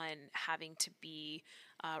pressure on having to be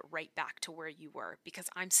right back to where you were, because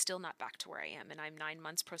I'm still not back to where I am, and I'm 9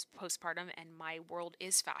 months postpartum, and my world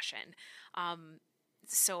is fashion.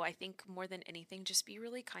 So I think more than anything, just be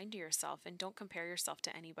really kind to yourself and don't compare yourself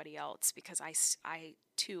to anybody else, because I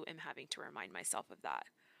too am having to remind myself of that.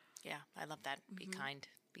 Yeah, I love that. Be kind,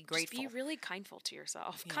 be grateful. Just be really kindful to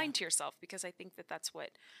yourself, kind to yourself, because I think that that's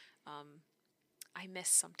what I miss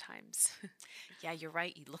sometimes. Yeah, you're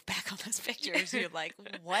right. You look back on those pictures, you're like,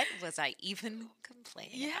 what was I even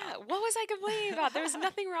complaining about? What was I complaining about? There was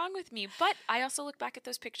nothing wrong with me. But I also look back at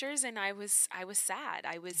those pictures and I was sad.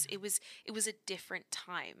 It was a different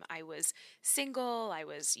time. I was single. I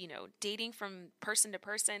was, dating from person to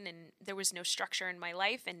person, and there was no structure in my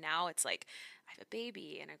life. And now it's like, I have a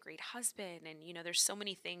baby and a great husband, and there's so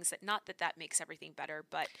many things that, not that makes everything better,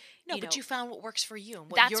 but but you found what works for you.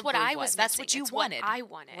 And that's what I was. That's what you wanted. What I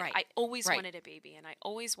wanted. Right. I always wanted a baby, and I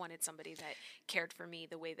always wanted somebody that cared for me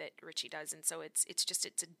the way that Richie does. And so it's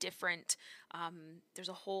a different. There's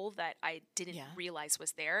a hole that I didn't realize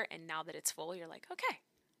was there, and now that it's full, you're like, okay.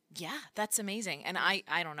 Yeah, that's amazing. And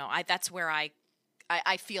I don't know. That's where I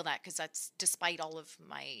feel that, because that's despite all of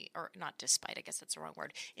my, or not despite, I guess that's the wrong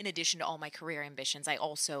word. In addition to all my career ambitions, I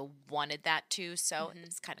also wanted that too. So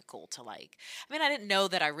it's kind of cool to I didn't know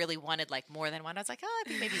that I really wanted like more than one. I was like, I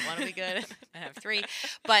think maybe one will be good. I have 3,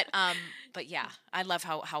 but yeah, I love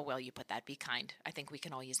how well you put that. Be kind. I think we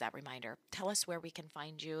can all use that reminder. Tell us where we can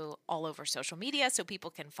find you all over social media so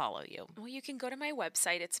people can follow you. Well, you can go to my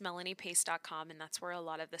website. It's melaniepace.com, and that's where a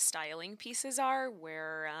lot of the styling pieces are,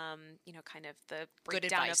 where kind of the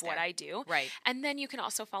breakdown of what I do. Right. And then you can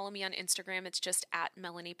also follow me on Instagram. It's just at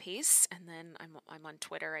Melanie Pace. And then I'm on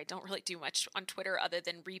Twitter. I don't really do much on Twitter other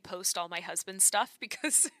than repost all my husband's stuff,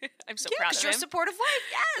 because I'm so proud of him. You're a supportive wife.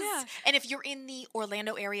 Yes. Yeah. And if you're in the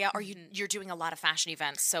Orlando area, or you're doing a lot of fashion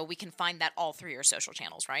events, so we can find that all through your social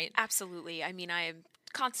channels, right? Absolutely. I mean, I am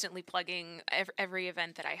constantly plugging every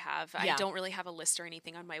event that I have. I don't really have a list or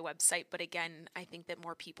anything on my website, but again, I think that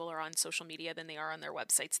more people are on social media than they are on their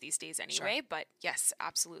websites these days anyway. Sure. But yes,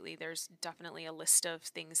 absolutely. There's definitely a list of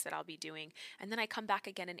things that I'll be doing. And then I come back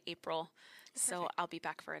again in April. So I'll be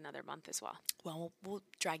back for another month as well. Well, we'll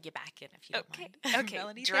drag you back in if you don't mind. Okay.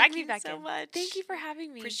 Melanie, drag me back so in. Much. Thank you for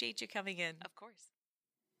having me. Appreciate you coming in. Of course.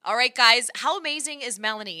 All right, guys, how amazing is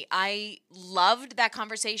Melanie? I loved that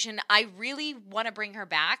conversation. I really want to bring her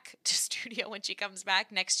back to studio when she comes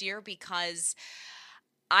back next year, because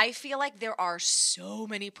I feel like there are so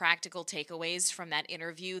many practical takeaways from that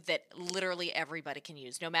interview that literally everybody can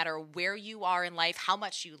use, no matter where you are in life, how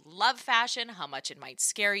much you love fashion, how much it might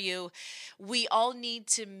scare you. We all need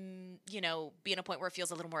to, be in a point where it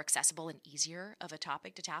feels a little more accessible and easier of a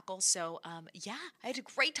topic to tackle. So, yeah, I had a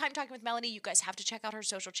great time talking with Melanie. You guys have to check out her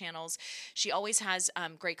social channels. She always has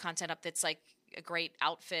great content up that's like a great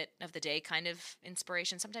outfit of the day kind of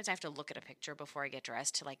inspiration. Sometimes I have to look at a picture before I get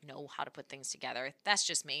dressed to like know how to put things together. That's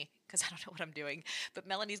just me because I don't know what I'm doing. But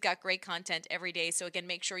Melanie's got great content every day. So again,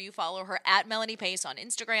 make sure you follow her at Melanie Pace on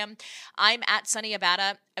Instagram. I'm at Sunny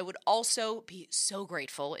Abata. I would also be so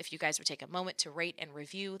grateful if you guys would take a moment to rate and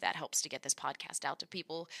review. That helps to get this podcast out to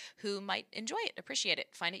people who might enjoy it, appreciate it,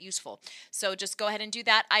 find it useful. So just go ahead and do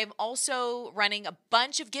that. I'm also running a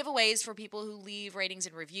bunch of giveaways for people who leave ratings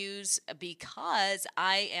and reviews because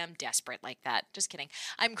I am desperate like that. Just kidding.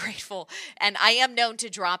 I'm grateful. And I am known to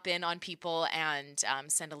drop in on people and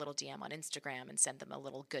send a little DM on Instagram and send them a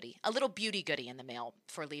little goodie, a little beauty goodie in the mail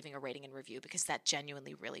for leaving a rating and review because that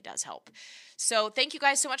genuinely really does help. So thank you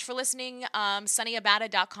guys so much for listening.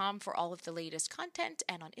 sunnyabata.com for all of the latest content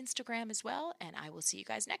and on Instagram as well. And I will see you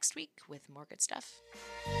guys next week with more good stuff.